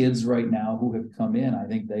the kids right now who have come in, I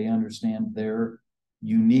think they understand their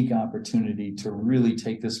unique opportunity to really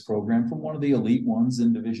take this program from one of the elite ones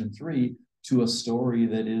in Division III to a story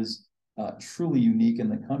that is truly unique in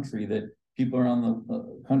the country, that people around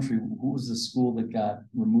the country, who was the school that got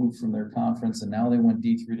removed from their conference and now they went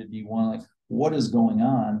D3 to D1, like, what is going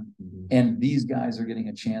on? Mm-hmm. And these guys are getting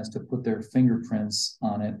a chance to put their fingerprints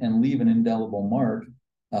on it and leave an indelible mark.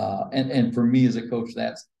 And for me as a coach,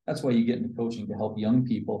 that's why you get into coaching, to help young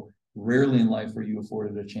people. Rarely in life are you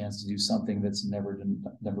afforded a chance to do something that's never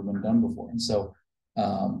been done before. And so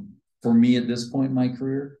for me at this point in my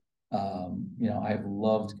career, I've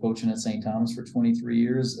loved coaching at St. Thomas for 23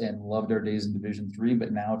 years and loved our days in Division III,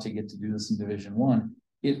 but now to get to do this in Division I,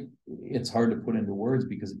 it's hard to put into words,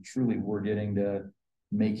 because truly we're getting to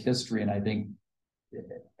make history, and I think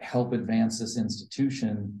help advance this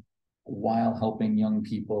institution while helping young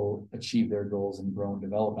people achieve their goals and grow and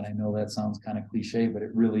develop. And I know that sounds kind of cliche, but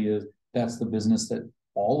it really is. That's the business that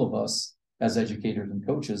all of us as educators and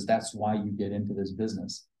coaches, that's why you get into this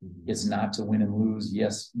business. Mm-hmm. It's not to win and lose.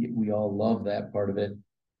 Yes, we all love that part of it,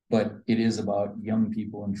 but it is about young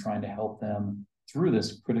people and trying to help them through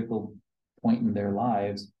this critical point in their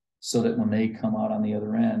lives, so that when they come out on the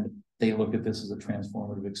other end, they look at this as a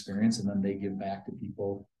transformative experience, and then they give back to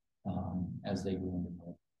people as they go into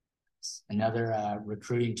it. Another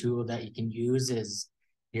recruiting tool that you can use is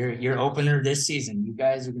your opener this season. You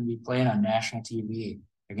guys are going to be playing on national TV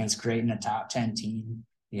against Creighton, a top 10 team.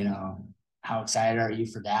 You know, how excited are you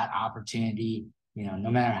for that opportunity? You know, no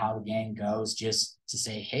matter how the game goes, just to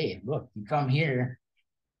say, hey, look, you come here,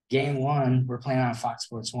 game one, we're playing on Fox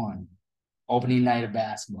Sports 1, opening night of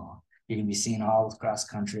basketball. You're going to be seeing all across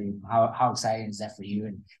the country. How exciting is that for you?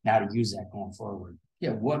 And now to use that going forward.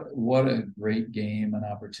 Yeah, what a great game and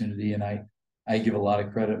opportunity. And I give a lot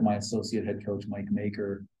of credit. My associate head coach, Mike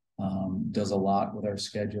Maker, does a lot with our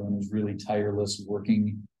schedule and is really tireless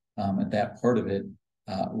working at that part of it.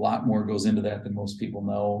 A lot more goes into that than most people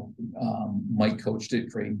know. Mike coached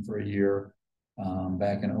at Creighton for a year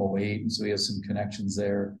back in 08, and so he has some connections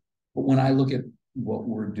there. But when I look at what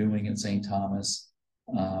we're doing at St. Thomas,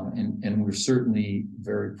 and we're certainly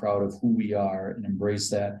very proud of who we are and embrace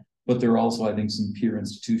that. But there are also, I think, some peer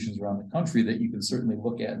institutions around the country that you can certainly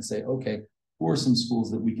look at and say, okay, who are some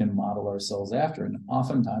schools that we can model ourselves after? And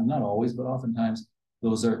oftentimes, not always, but oftentimes,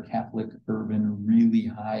 those are Catholic, urban, really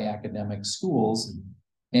high academic schools.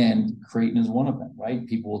 And Creighton is one of them, right?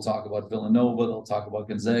 People will talk about Villanova, they'll talk about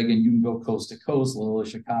Gonzaga, and you can go coast to coast, Loyola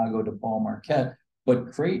Chicago, DePaul, Marquette.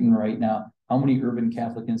 But Creighton right now, how many urban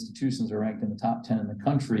Catholic institutions are ranked in the top 10 in the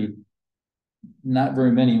country? Not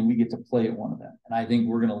very many, and we get to play at one of them. And I think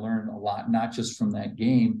we're going to learn a lot, not just from that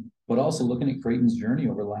game, but also looking at Creighton's journey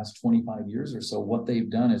over the last 25 years or so. What they've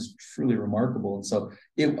done is truly remarkable. And so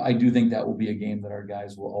I do think that will be a game that our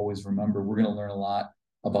guys will always remember. We're going to learn a lot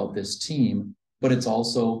about this team, but it's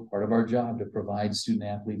also part of our job to provide student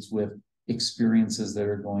athletes with experiences that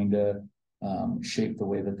are going to shape the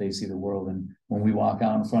way that they see the world. And when we walk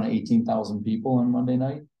out in front of 18,000 people on Monday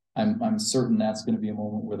night, I'm certain that's going to be a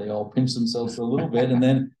moment where they all pinch themselves for a little bit, and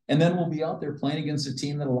then we'll be out there playing against a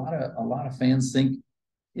team that a lot of fans think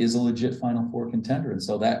is a legit Final Four contender. And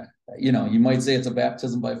so that, you know, you might say it's a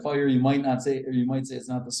baptism by fire, you might not say, or you might say it's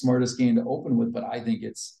not the smartest game to open with, but I think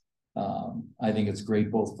it's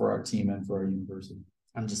great both for our team and for our university.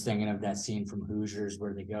 I'm just thinking of that scene from Hoosiers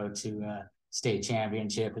where they go to state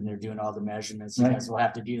championship and they're doing all the measurements. You guys will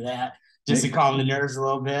have to do that just to calm the nerves a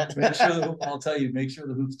little bit. I'll tell you, make sure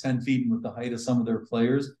the hoop's 10 feet, and with the height of some of their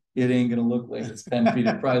players, it ain't going to look like it's 10 feet.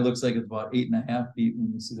 It probably looks like it's about 8.5 feet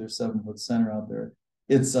when you see their 7-foot center out there.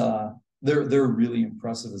 It's they're really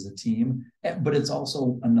impressive as a team, but it's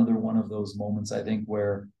also another one of those moments, I think,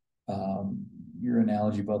 where your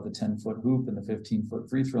analogy about the 10-foot hoop and the 15-foot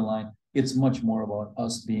free throw line, it's much more about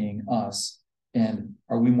us being us. And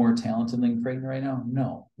are we more talented than Creighton right now?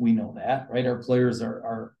 No, we know that, right? Our players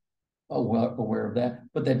are well aware of that,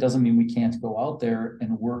 but that doesn't mean we can't go out there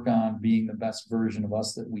and work on being the best version of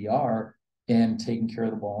us that we are, and taking care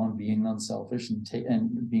of the ball and being unselfish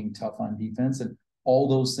and being tough on defense and all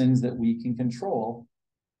those things that we can control.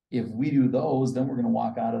 If we do those, then we're going to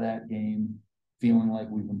walk out of that game feeling like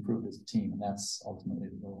we've improved as a team, and that's ultimately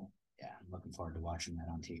the goal. Yeah, I'm looking forward to watching that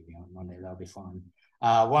on TV on Monday. That'll be fun.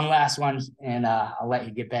 One last one, and I'll let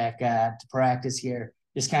you get back to practice here.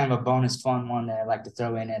 Just kind of a bonus fun one that I like to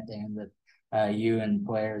throw in at the end that you and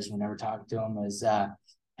players, whenever talking to them, is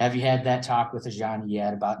have you had that talk with Ajani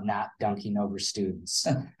yet about not dunking over students?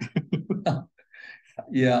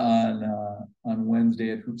 Yeah, on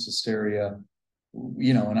Wednesday at Hoops Hysteria,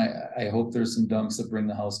 you know, and I hope there's some dunks that bring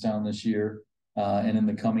the house down this year, and in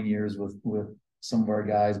the coming years with some of our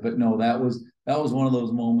guys. But no, that was one of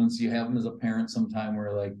those moments you have them as a parent sometime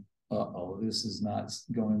where like, oh, this is not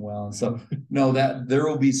going well. And so no, that there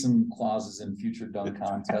will be some clauses in future dunk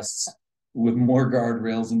contests with more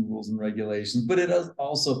guardrails and rules and regulations. But it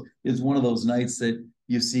also is one of those nights that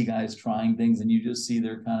you see guys trying things and you just see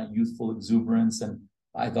their kind of youthful exuberance. And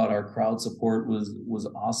I thought our crowd support was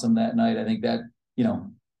awesome that night. I think that, you know,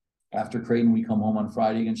 after Creighton, we come home on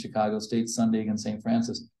Friday against Chicago State, Sunday against St.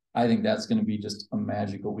 Francis. I think that's going to be just a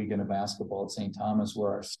magical weekend of basketball at St. Thomas,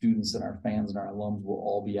 where our students and our fans and our alums will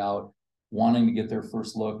all be out wanting to get their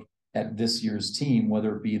first look at this year's team,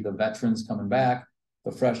 whether it be the veterans coming back,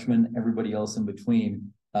 the freshmen, everybody else in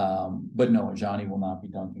between. But no, Johnny will not be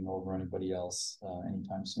dunking over anybody else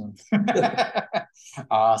anytime soon.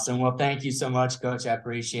 Awesome. Well, thank you so much, Coach. I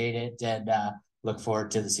appreciate it, and look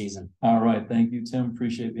forward to the season. All right. Thank you, Tim.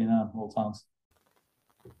 Appreciate being on. Old Toms.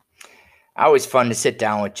 Always fun to sit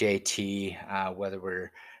down with JT, whether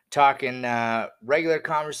we're talking regular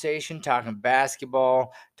conversation, talking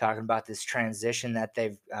basketball, talking about this transition that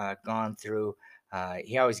they've gone through.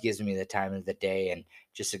 He always gives me the time of the day, and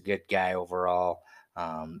just a good guy overall.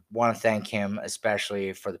 Want to thank him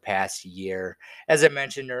especially for the past year. As I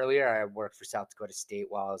mentioned earlier, I worked for South Dakota State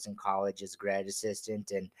while I was in college as a grad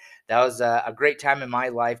assistant, and that was a great time in my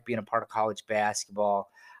life being a part of college basketball.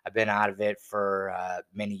 I've been out of it for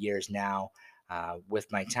many years now.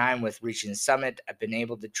 With my time with Reaching the Summit, I've been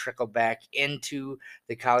able to trickle back into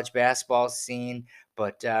the college basketball scene.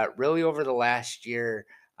 But really, over the last year,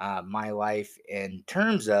 my life in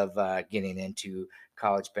terms of getting into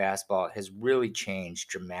college basketball has really changed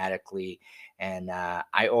dramatically. And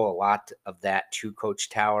I owe a lot of that to Coach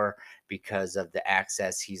Tower because of the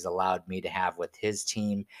access he's allowed me to have with his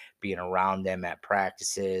team, being around them at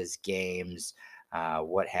practices, games,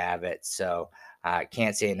 what have it. So I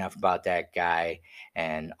can't say enough about that guy.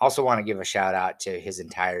 And also want to give a shout out to his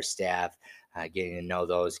entire staff, getting to know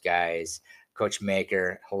those guys. Coach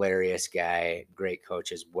Maker, hilarious guy, great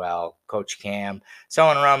coach as well. Coach Cam,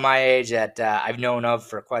 someone around my age that I've known of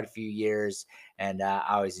for quite a few years, and I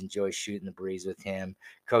always enjoy shooting the breeze with him.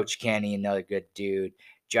 Coach Kenny, another good dude.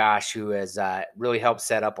 Josh, who has really helped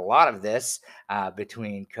set up a lot of this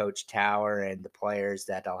between Coach Tower and the players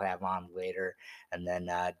that I'll have on later. And then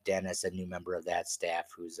Dennis, a new member of that staff,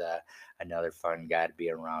 who's another fun guy to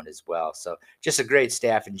be around as well. So just a great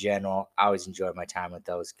staff in general. I always enjoy my time with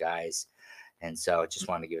those guys. And so just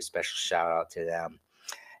want to give a special shout out to them.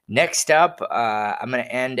 Next up, I'm going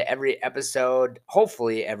to end every episode,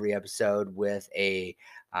 hopefully every episode, with uh,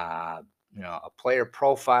 a player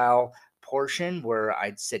profile portion where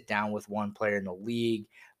I'd sit down with one player in the league.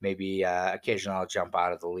 Maybe occasionally I'll jump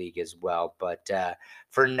out of the league as well. But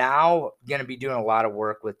for now, going to be doing a lot of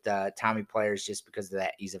work with Tommie players just because of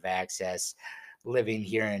that ease of access. Living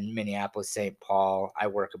here in Minneapolis, St. Paul, I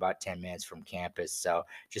work about 10 minutes from campus, so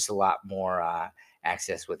just a lot more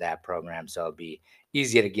access with that program. So it'll be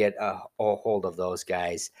easy to get a hold of those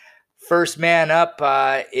guys. First man up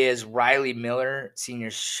is Riley Miller, senior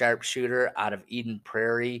sharpshooter out of Eden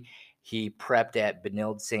Prairie. He prepped at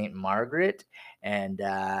Benilde St. Margaret and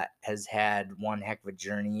has had one heck of a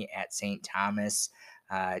journey at St. Thomas.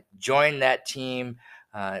 Joined that team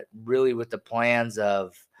really with the plans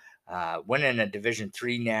of winning a Division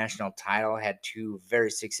III national title, had two very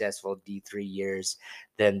successful D3 years.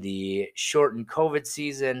 Then the shortened COVID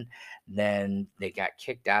season, then they got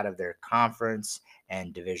kicked out of their conference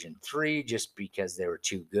and Division III just because they were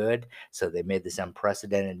too good. So they made this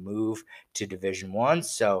unprecedented move to Division I.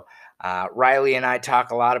 So Riley and I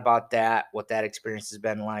talk a lot about that, what that experience has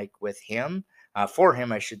been like with him. For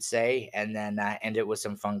him, I should say, and then end it with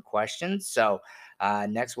some fun questions. So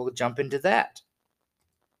next, we'll jump into that.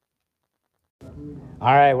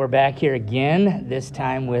 All right, we're back here again, this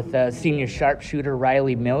time with senior sharpshooter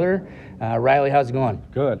Riley Miller. Riley, how's it going?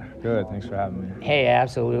 Good. Thanks for having me. Hey,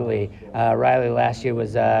 absolutely. Riley, last year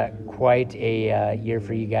was quite a year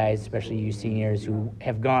for you guys, especially you seniors who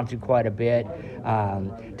have gone through quite a bit.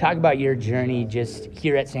 Talk about your journey just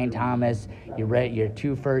here at St. Thomas. Your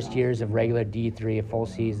two first years of regular D3, a full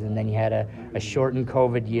season, then you had a shortened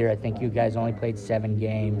COVID year. I think you guys only played 7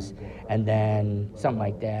 games, and then something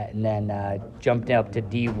like that, and then jumped up to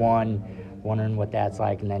D1, wondering what that's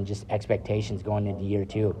like, and then just expectations going into year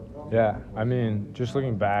 2. Yeah, I mean, just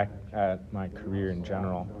looking back at my career in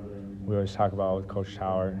general, we always talk about with Coach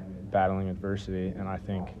Tower battling adversity, and I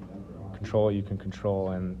think control what you can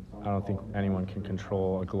control, and I don't think anyone can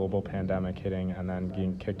control a global pandemic hitting and then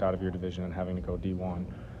getting kicked out of your division and having to go D1.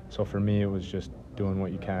 So for me, it was just doing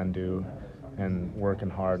what you can do and working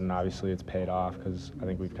hard, and obviously it's paid off because I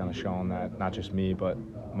think we've kind of shown that, not just me, but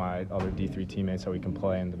my other D3 teammates, that we can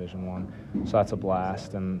play in Division I. So that's a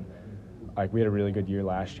blast, and like we had a really good year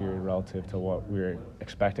last year relative to what we were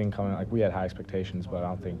expecting coming. Like we had high expectations, but I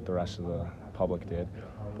don't think the rest of the public did.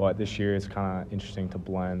 But this year it's kind of interesting to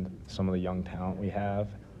blend some of the young talent we have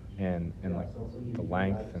and like the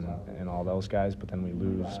length and all those guys, but then we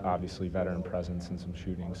lose obviously veteran presence and some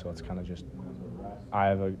shooting. So it's kind of just, I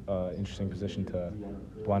have a interesting position to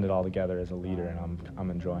blend it all together as a leader, and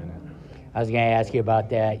I'm enjoying it. I was going to ask you about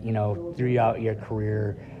that. Throughout your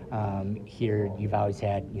career here, you've always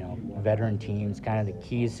had, veteran teams. Kind of the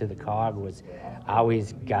keys to the cog was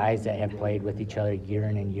always guys that have played with each other year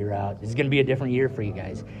in and year out. This is going to be a different year for you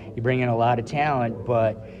guys. You bring in a lot of talent,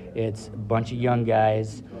 but it's a bunch of young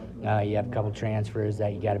guys. You have a couple transfers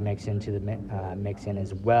that you got to mix into the mix in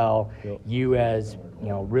as well. Yep. You as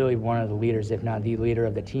really one of the leaders, if not the leader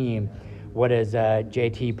of the team. What has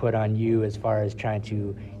JT put on you as far as trying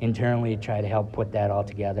to internally try to help put that all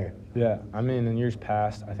together? Yeah, I mean, in years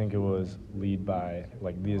past, I think it was lead by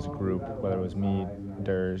like this group, whether it was me,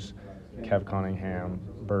 Durs, Kev Cunningham,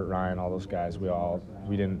 Bert Ryan, all those guys.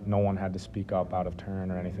 No one had to speak up out of turn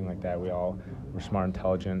or anything like that. We all were smart,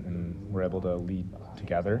 intelligent, and were able to lead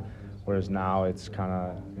together. Whereas now it's kind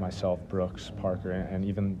of myself, Brooks, Parker, and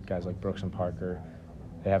even guys like Brooks and Parker.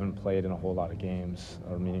 They haven't played in a whole lot of games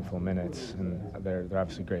or meaningful minutes, and they're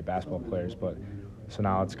obviously great basketball players. But so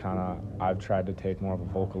now it's kind of, I've tried to take more of a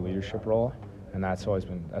vocal leadership role and that's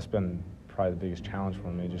been probably the biggest challenge for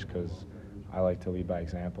me, just because I like to lead by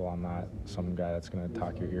example. I'm not some guy that's going to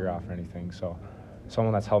talk your ear off or anything. So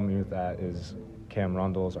someone that's helped me with that is Cam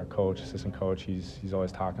Rundles, our coach, assistant coach. He's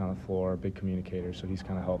always talking on the floor, big communicator, so he's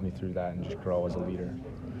kind of helped me through that and just grow as a leader.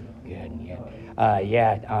 Good,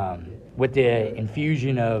 yeah. With the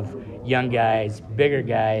infusion of young guys, bigger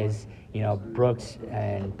guys, Brooks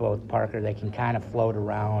and both Parker, they can kind of float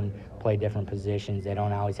around, play different positions. They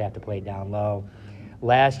don't always have to play down low.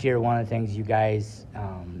 Last year, one of the things you guys,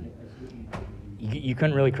 you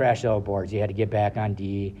couldn't really crash the old boards. You had to get back on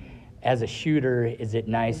D. As a shooter, is it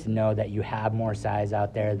nice to know that you have more size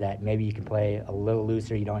out there, that maybe you can play a little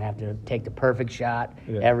looser? You don't have to take the perfect shot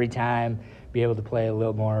every time, be able to play a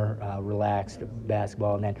little more relaxed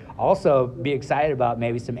basketball, and then also be excited about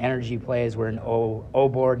maybe some energy plays where an O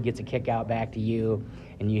board gets a kick out back to you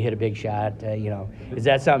and you hit a big shot. Is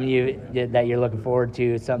that something that you're looking forward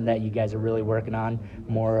to? Something that you guys are really working on,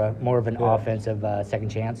 more of an offensive second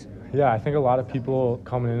chance? Yeah, I think a lot of people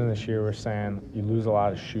coming into this year were saying you lose a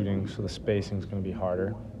lot of shooting, so the spacing is going to be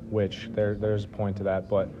harder, which there's a point to that.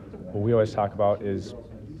 But what we always talk about is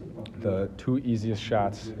the two easiest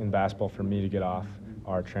shots in basketball for me to get off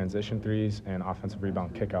are transition threes and offensive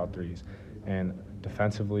rebound kick-out threes. And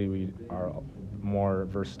defensively, we are more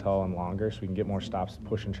versatile and longer, so we can get more stops,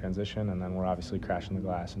 push in transition, and then we're obviously crashing the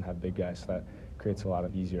glass and have big guys, so that creates a lot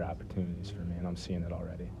of easier opportunities for me, and I'm seeing it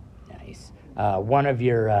already. Nice. One of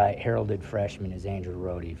your heralded freshmen is Andrew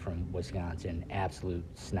Rohde from Wisconsin, absolute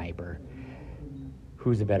sniper.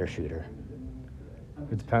 Who's a better shooter?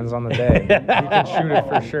 It depends on the day. He can shoot it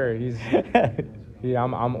for sure.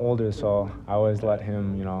 I'm older, so I always let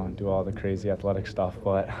him, do all the crazy athletic stuff.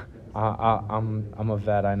 But I'm a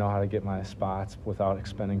vet. I know how to get my spots without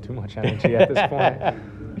expending too much energy at this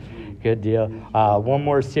point. Good deal. One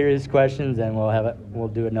more serious questions, and we'll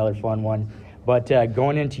do another fun one. But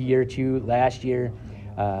going into year two, last year,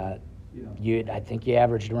 I think you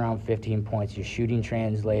averaged around 15 points. Your shooting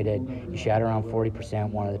translated. You shot around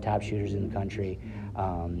 40%, one of the top shooters in the country.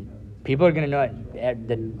 People are going to know,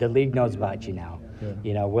 the league knows about you now.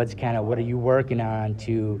 Yeah. What are you working on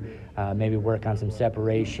to maybe work on some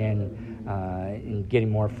separation and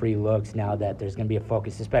getting more free looks now that there's going to be a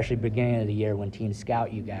focus, especially beginning of the year when teams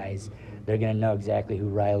scout you guys. They're going to know exactly who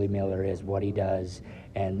Riley Miller is, what he does,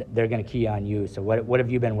 and they're going to key on you. So what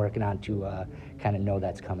have you been working on to kind of know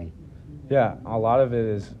that's coming? Yeah, a lot of it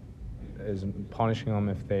is punishing them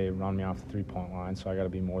if they run me off the three-point line, so I got to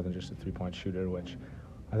be more than just a three-point shooter, which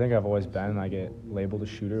I think I've always been. I get labeled a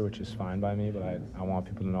shooter, which is fine by me, but I want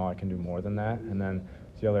people to know I can do more than that. And then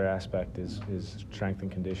the other aspect is strength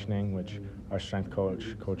and conditioning, which our strength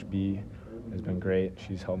coach, Coach B, has been great.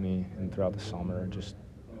 She's helped me throughout the summer, just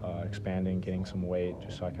expanding, getting some weight,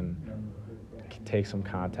 just so I can take some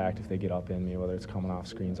contact if they get up in me, whether it's coming off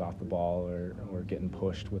screens off the ball or getting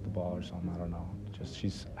pushed with the ball or something. I don't know. Just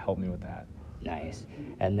she's helped me with that. Nice.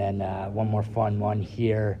 And then one more fun one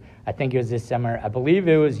here. I think it was this summer. I believe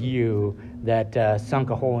it was you that sunk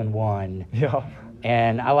a hole in one. Yeah.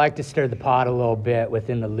 And I like to stir the pot a little bit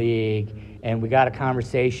within the league. And we got a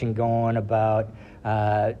conversation going about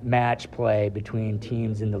match play between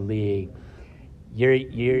teams in the league.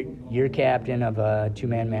 You're captain of a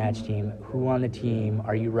two-man match team. Who on the team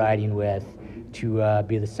are you riding with to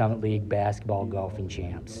be the Summit League basketball golfing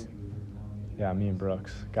champs? Yeah, me and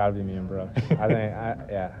Brooks. Got to be me and Brooks. I think,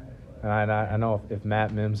 yeah. And I know if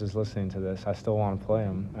Matt Mims is listening to this, I still want to play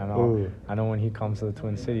him. I know when he comes to the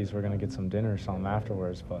Twin Cities, we're going to get some dinner or something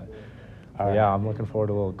afterwards. But yeah, I'm looking forward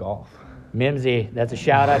to a little golf. Mimsy, that's a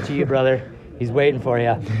shout out to you, brother. He's waiting for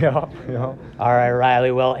you. Yeah. All right,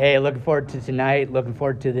 Riley. Well, hey, looking forward to tonight. Looking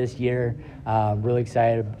forward to this year. Really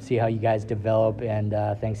excited to see how you guys develop. And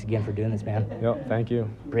thanks again for doing this, man. Yep, thank you.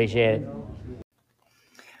 Appreciate it.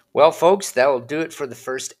 Well, folks, that will do it for the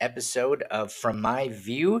first episode of From My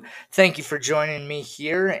View. Thank you for joining me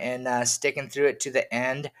here and sticking through it to the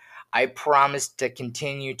end. I promise to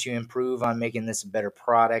continue to improve on making this a better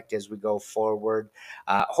product as we go forward.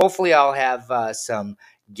 Hopefully, I'll have some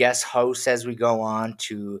guest hosts as we go on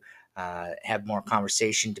to have more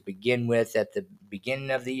conversation to begin with at the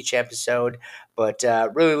beginning of each episode. But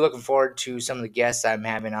really looking forward to some of the guests I'm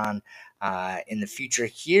having on in the future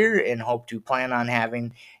here and hope to plan on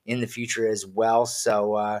having in the future as well.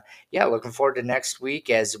 So, yeah, looking forward to next week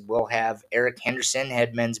as we'll have Eric Henderson,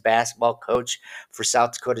 head men's basketball coach for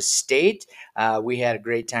South Dakota State. We had a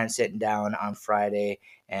great time sitting down on Friday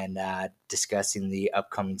and discussing the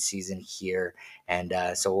upcoming season here. And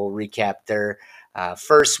so we'll recap their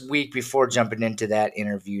first week before jumping into that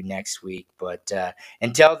interview next week. But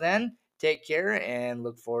until then, take care and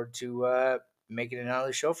look forward to making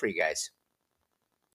another show for you guys.